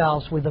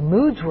ourselves with the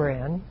moods we're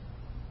in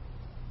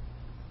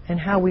and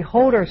how we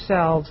hold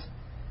ourselves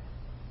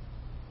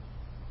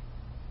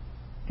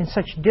in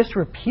such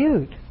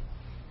disrepute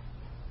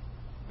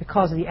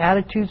because of the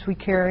attitudes we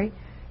carry.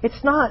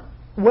 It's not,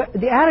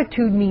 the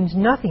attitude means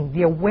nothing.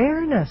 The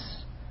awareness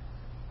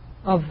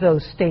of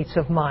those states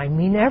of mind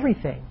mean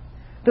everything.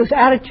 Those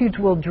attitudes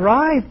will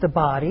drive the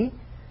body.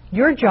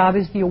 Your job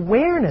is the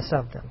awareness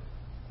of them.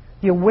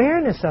 The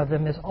awareness of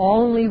them is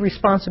only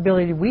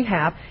responsibility we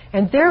have,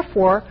 and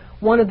therefore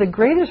one of the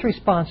greatest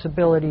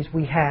responsibilities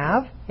we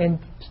have in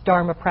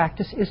Dharma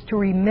practice is to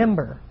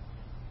remember.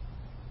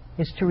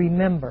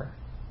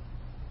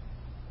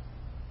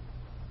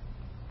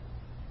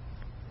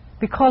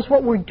 Because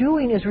what we're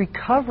doing is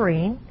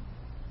recovering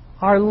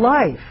our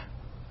life.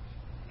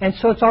 And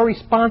so it's our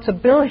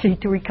responsibility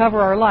to recover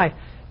our life.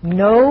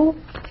 No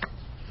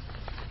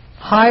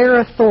higher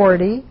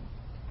authority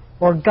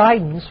or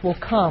guidance will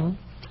come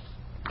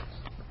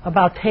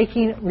about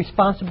taking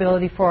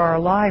responsibility for our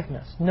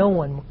aliveness. No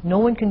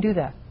one can do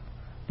that.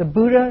 The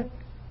Buddha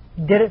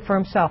did it for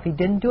himself. He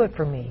didn't do it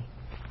for me.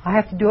 I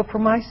have to do it for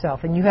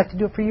myself, and you have to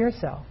do it for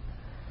yourself.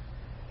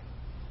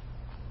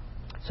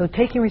 So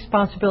taking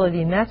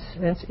responsibility in that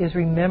sense is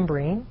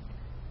remembering.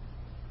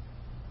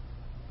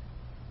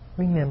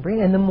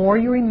 Remembering. And the more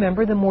you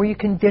remember, the more you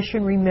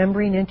condition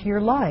remembering into your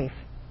life.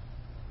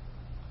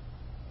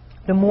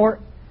 The more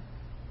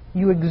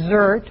you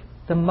exert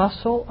the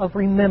muscle of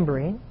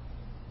remembering,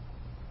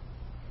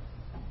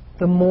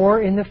 the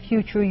more in the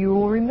future you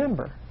will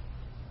remember.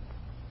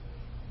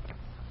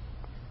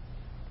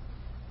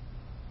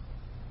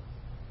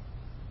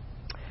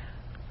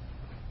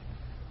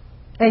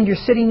 And you're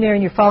sitting there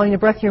and you're following the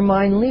breath, your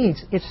mind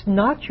leaves. It's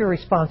not your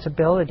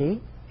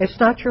responsibility. It's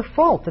not your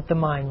fault that the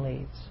mind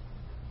leaves.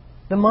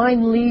 The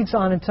mind leaves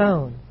on its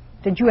own.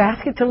 Did you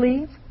ask it to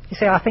leave? You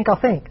say, I think I'll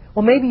think.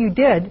 Well, maybe you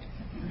did,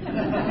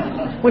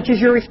 which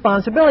is your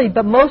responsibility,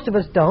 but most of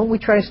us don't. We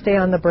try to stay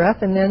on the breath,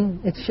 and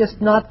then it's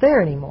just not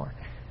there anymore.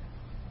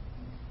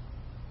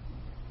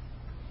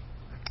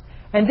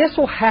 And this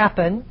will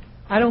happen,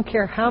 I don't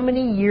care how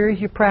many years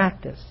you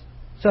practice.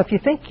 So if you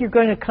think you're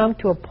going to come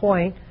to a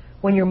point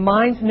when your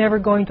mind's never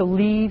going to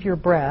leave your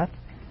breath,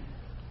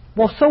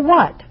 well, so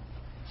what?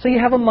 So you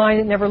have a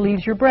mind that never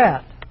leaves your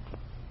breath.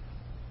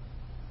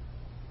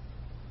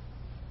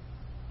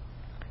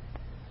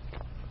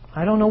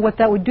 I don't know what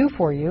that would do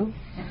for you.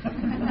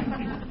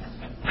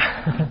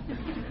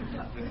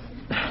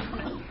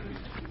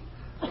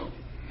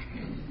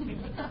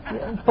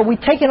 But we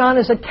take it on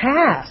as a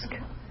task.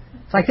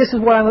 It's like, this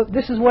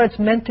is what it's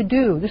meant to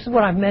do. This is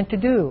what I'm meant to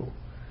do.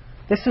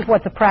 This is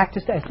what the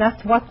practice does.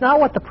 That's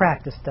not what the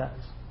practice does.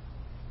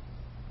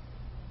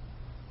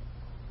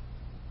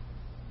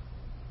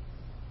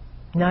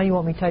 Now you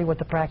want me to tell you what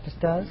the practice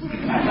does?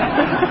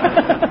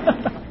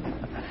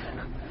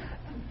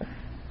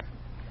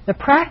 The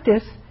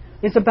practice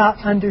is about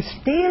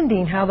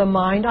understanding how the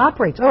mind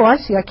operates. Oh, I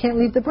see, I can't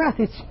leave the breath.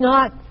 It's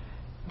not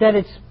that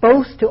it's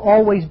supposed to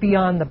always be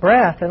on the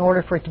breath in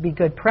order for it to be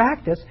good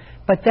practice,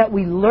 but that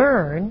we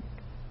learn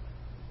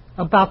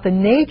about the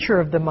nature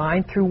of the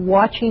mind through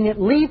watching it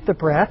leave the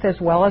breath, as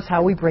well as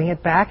how we bring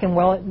it back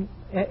and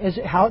as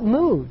how it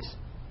moves.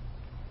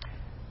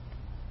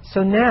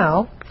 So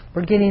now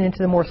we're getting into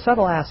the more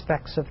subtle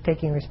aspects of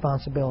taking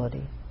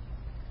responsibility.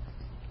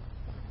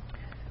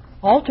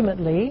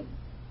 Ultimately,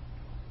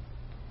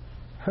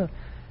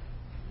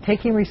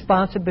 taking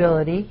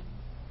responsibility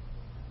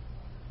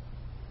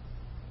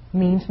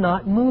means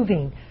not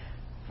moving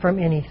from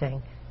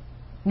anything.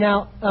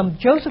 Now,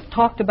 Joseph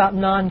talked about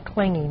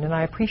non-clinging, and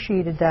I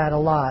appreciated that a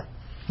lot,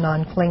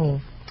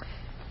 non-clinging.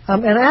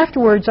 And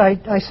afterwards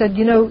I said,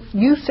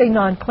 you say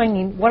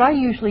non-clinging. What I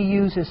usually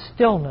use is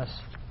stillness.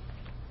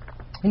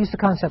 I use the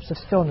concepts of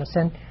stillness.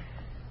 And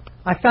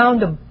I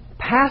found a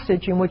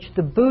passage in which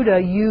the Buddha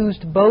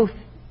used both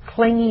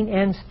clinging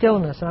and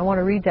stillness, and I want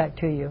to read that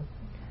to you,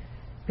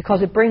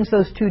 because it brings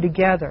those two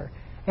together.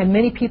 And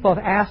many people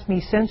have asked me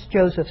since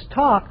Joseph's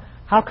talk,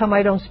 how come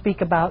I don't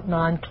speak about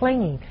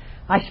non-clinging?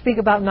 I speak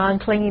about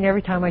non-clinging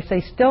every time I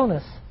say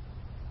stillness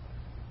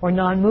or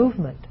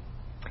non-movement.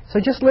 So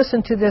just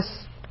listen to this.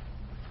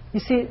 You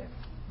see,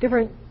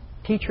 different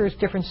teachers,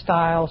 different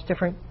styles,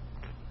 different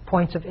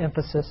points of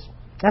emphasis.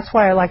 That's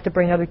why I like to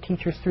bring other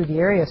teachers through the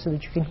area, so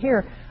that you can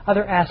hear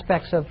other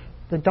aspects of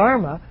the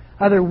Dharma,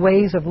 other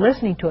ways of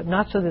listening to it,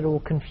 not so that it will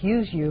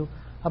confuse you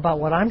about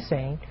what I'm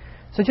saying.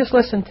 So just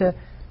listen to,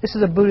 this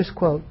is a Buddhist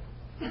quote.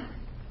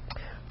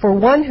 For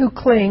one who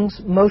clings,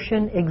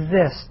 motion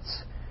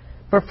exists.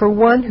 But for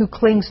one who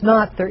clings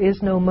not, there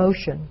is no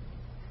motion.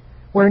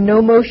 Where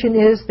no motion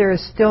is, there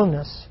is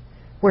stillness.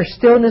 Where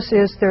stillness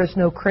is, there is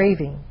no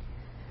craving.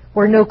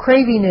 Where no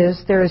craving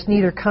is, there is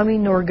neither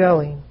coming nor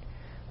going.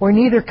 Where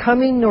neither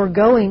coming nor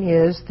going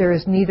is, there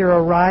is neither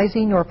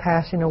arising nor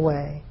passing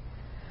away.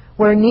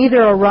 Where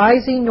neither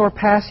arising nor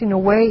passing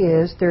away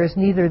is, there is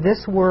neither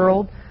this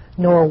world,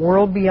 nor a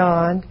world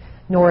beyond,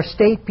 nor a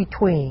state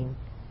between.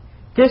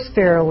 This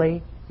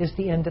verily is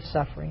the end of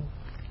suffering.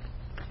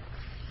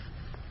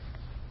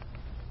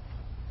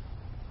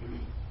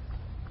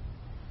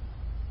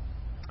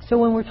 So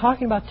when we're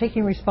talking about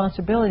taking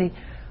responsibility,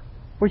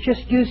 we're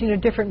just using a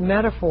different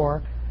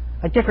metaphor,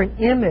 a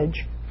different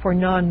image for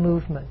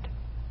non-movement.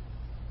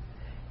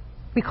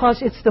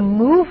 Because it's the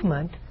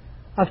movement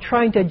of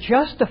trying to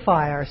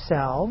justify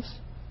ourselves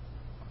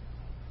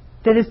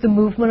that is the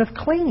movement of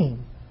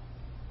clinging.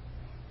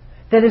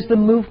 That is the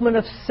movement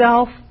of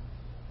self.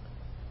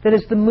 That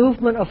is the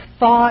movement of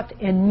thought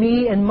and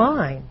me and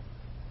mine.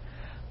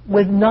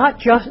 With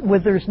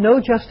there's no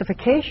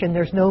justification,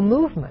 there's no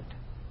movement.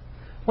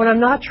 When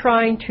I'm not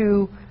trying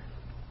to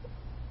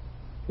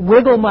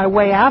wiggle my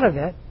way out of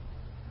it,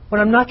 when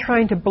I'm not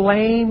trying to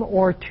blame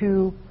or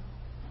to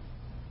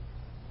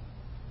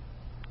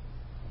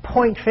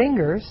point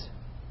fingers,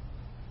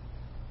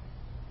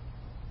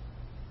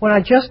 when I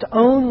just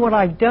own what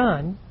I've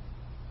done,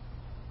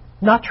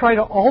 not try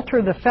to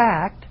alter the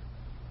fact,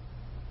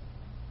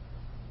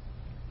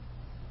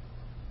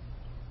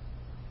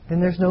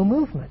 then there's no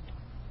movement.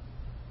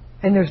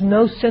 And there's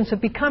no sense of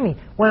becoming.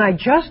 When I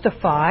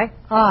justify,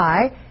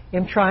 I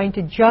am trying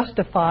to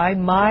justify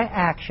my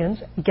actions,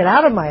 get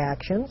out of my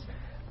actions,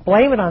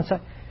 blame it on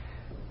something.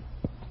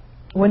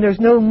 When there's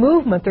no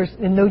movement, there's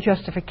no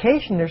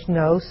justification, there's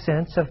no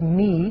sense of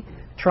me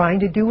trying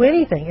to do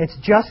anything. It's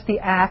just the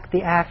act,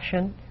 the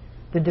action,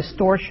 the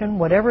distortion,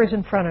 whatever is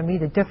in front of me,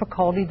 the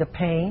difficulty, the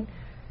pain,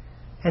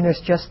 and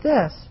there's just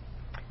this.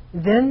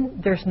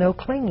 Then there's no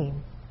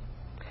clinging.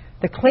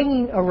 The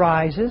clinging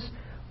arises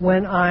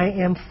when I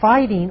am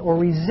fighting or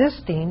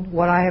resisting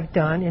what I have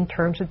done in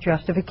terms of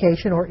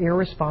justification or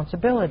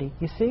irresponsibility.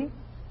 You see?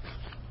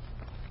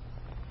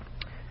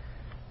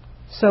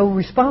 So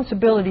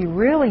responsibility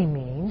really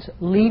means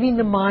leaving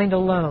the mind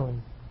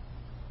alone.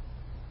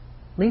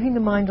 Leaving the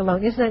mind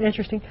alone. Isn't that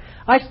interesting?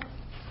 I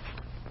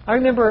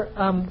remember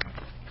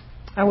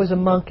I was a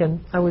monk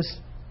and I was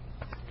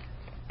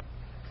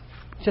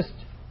just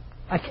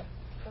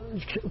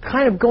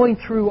kind of going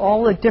through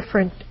all the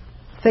different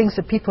things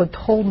that people had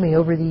told me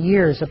over the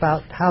years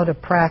about how to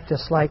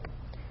practice. Like,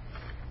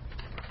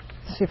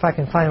 let's see if I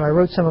can find them. I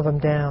wrote some of them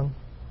down.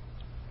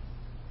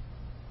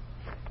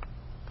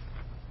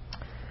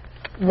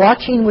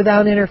 Watching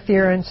without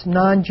interference,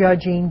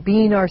 non-judging,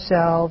 being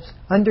ourselves,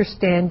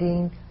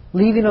 understanding,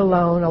 leaving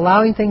alone,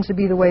 allowing things to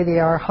be the way they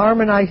are,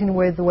 harmonizing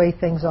with the way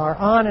things are,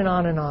 on and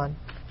on and on.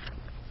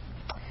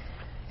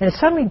 And it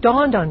suddenly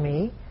dawned on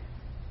me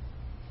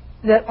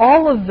that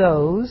all of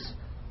those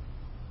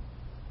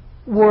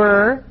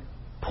were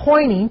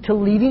pointing to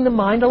leaving the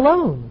mind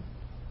alone.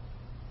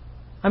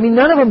 I mean,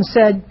 none of them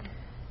said,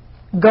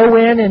 go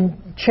in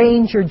and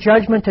change your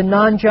judgment to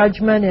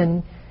non-judgment,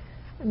 and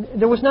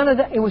there was none of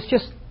that. It was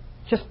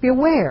just be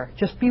aware,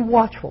 just be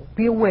watchful,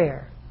 be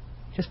aware.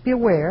 Just be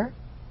aware.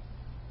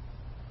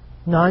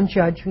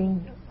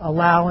 Non-judging,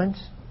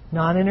 allowance,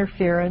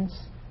 non-interference,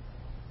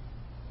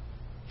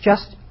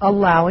 just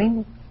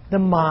allowing the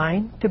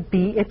mind to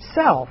be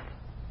itself.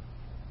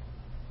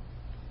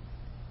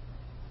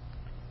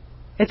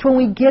 It's when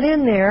we get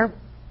in there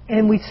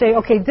and we say,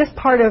 okay, this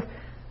part of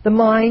the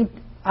mind,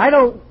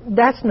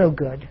 that's no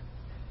good.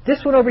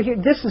 This one over here,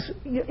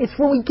 it's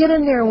when we get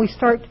in there and we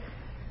start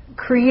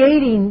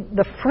creating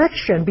the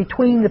friction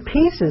between the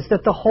pieces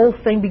that the whole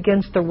thing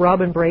begins to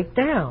rub and break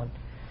down.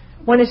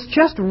 When it's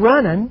just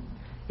running,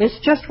 it's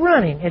just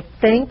running. It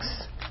thinks,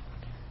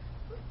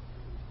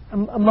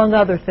 among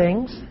other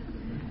things,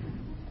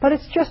 but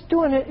it's just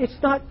doing it.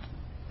 It's not,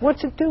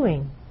 what's it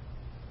doing?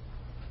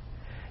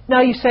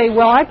 Now you say,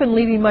 well, I've been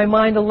leaving my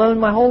mind alone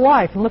my whole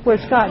life, and look where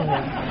it's gotten me.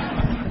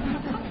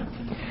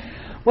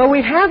 Well,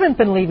 we haven't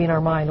been leaving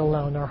our mind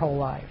alone our whole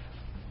life.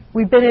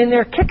 We've been in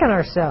there kicking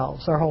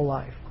ourselves our whole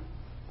life.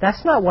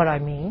 That's not what I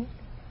mean.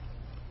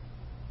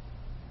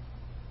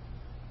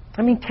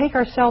 I mean, take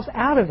ourselves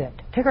out of it.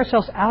 Take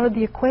ourselves out of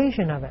the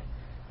equation of it.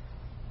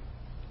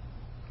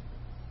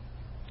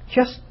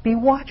 Just be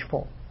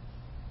watchful.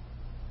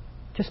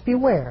 Just be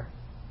aware.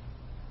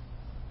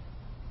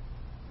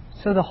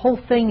 So the whole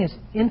thing is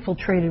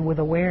infiltrated with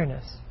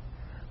awareness,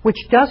 which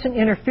doesn't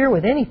interfere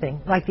with anything.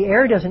 Like the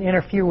air doesn't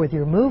interfere with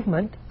your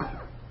movement.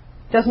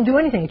 It doesn't do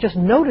anything. It just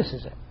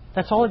notices it.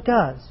 That's all it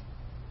does.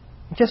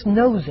 It just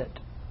knows it.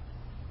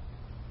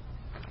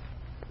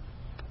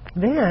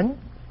 Then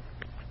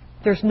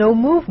there's no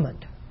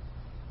movement,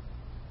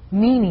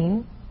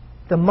 meaning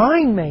the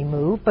mind may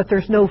move, but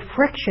there's no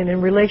friction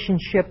in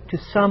relationship to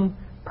some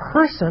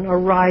person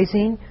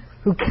arising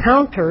who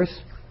counters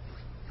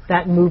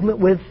that movement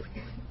with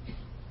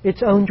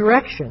its own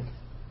direction,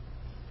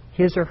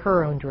 his or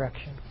her own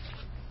direction.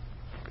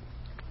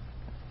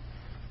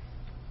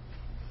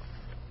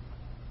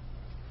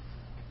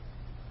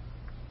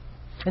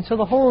 And so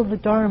the whole of the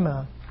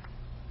Dharma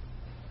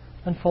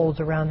unfolds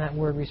around that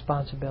word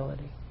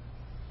responsibility.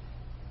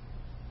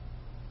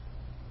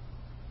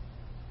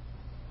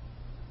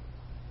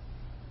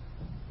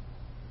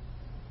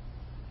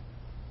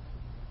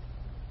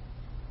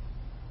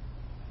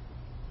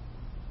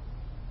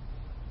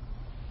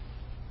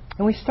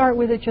 And we start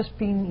with it just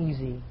being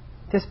easy,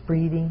 just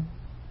breathing,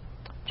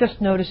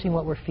 just noticing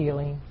what we're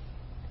feeling.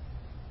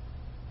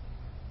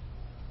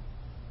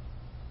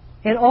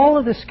 And all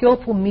of the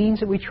skillful means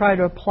that we try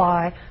to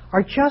apply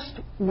are just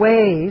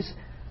ways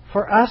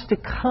for us to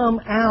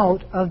come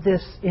out of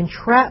this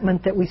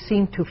entrapment that we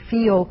seem to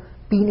feel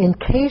being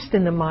encased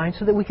in the mind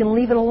so that we can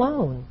leave it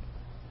alone.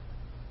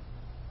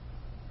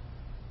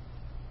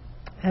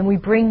 And we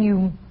bring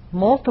you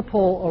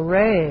multiple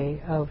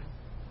array of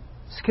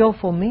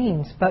skillful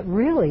means, but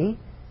really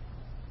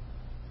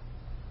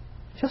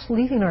just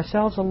leaving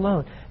ourselves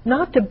alone.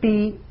 Not to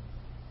be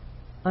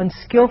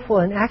unskillful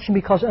in action,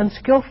 because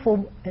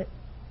unskillfulness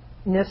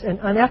and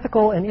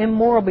unethical and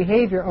immoral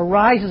behavior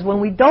arises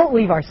when we don't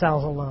leave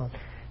ourselves alone.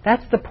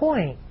 That's the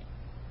point.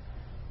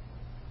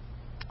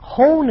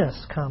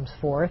 Wholeness comes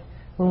forth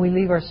when we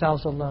leave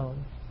ourselves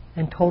alone,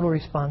 and total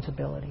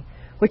responsibility.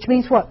 Which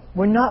means what?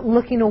 We're not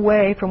looking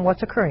away from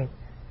what's occurring.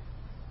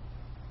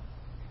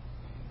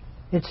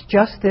 It's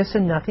just this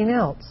and nothing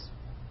else.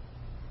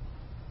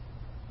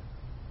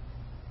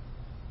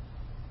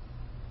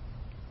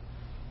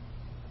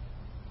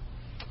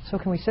 So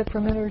can we sit for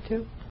a minute or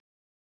two?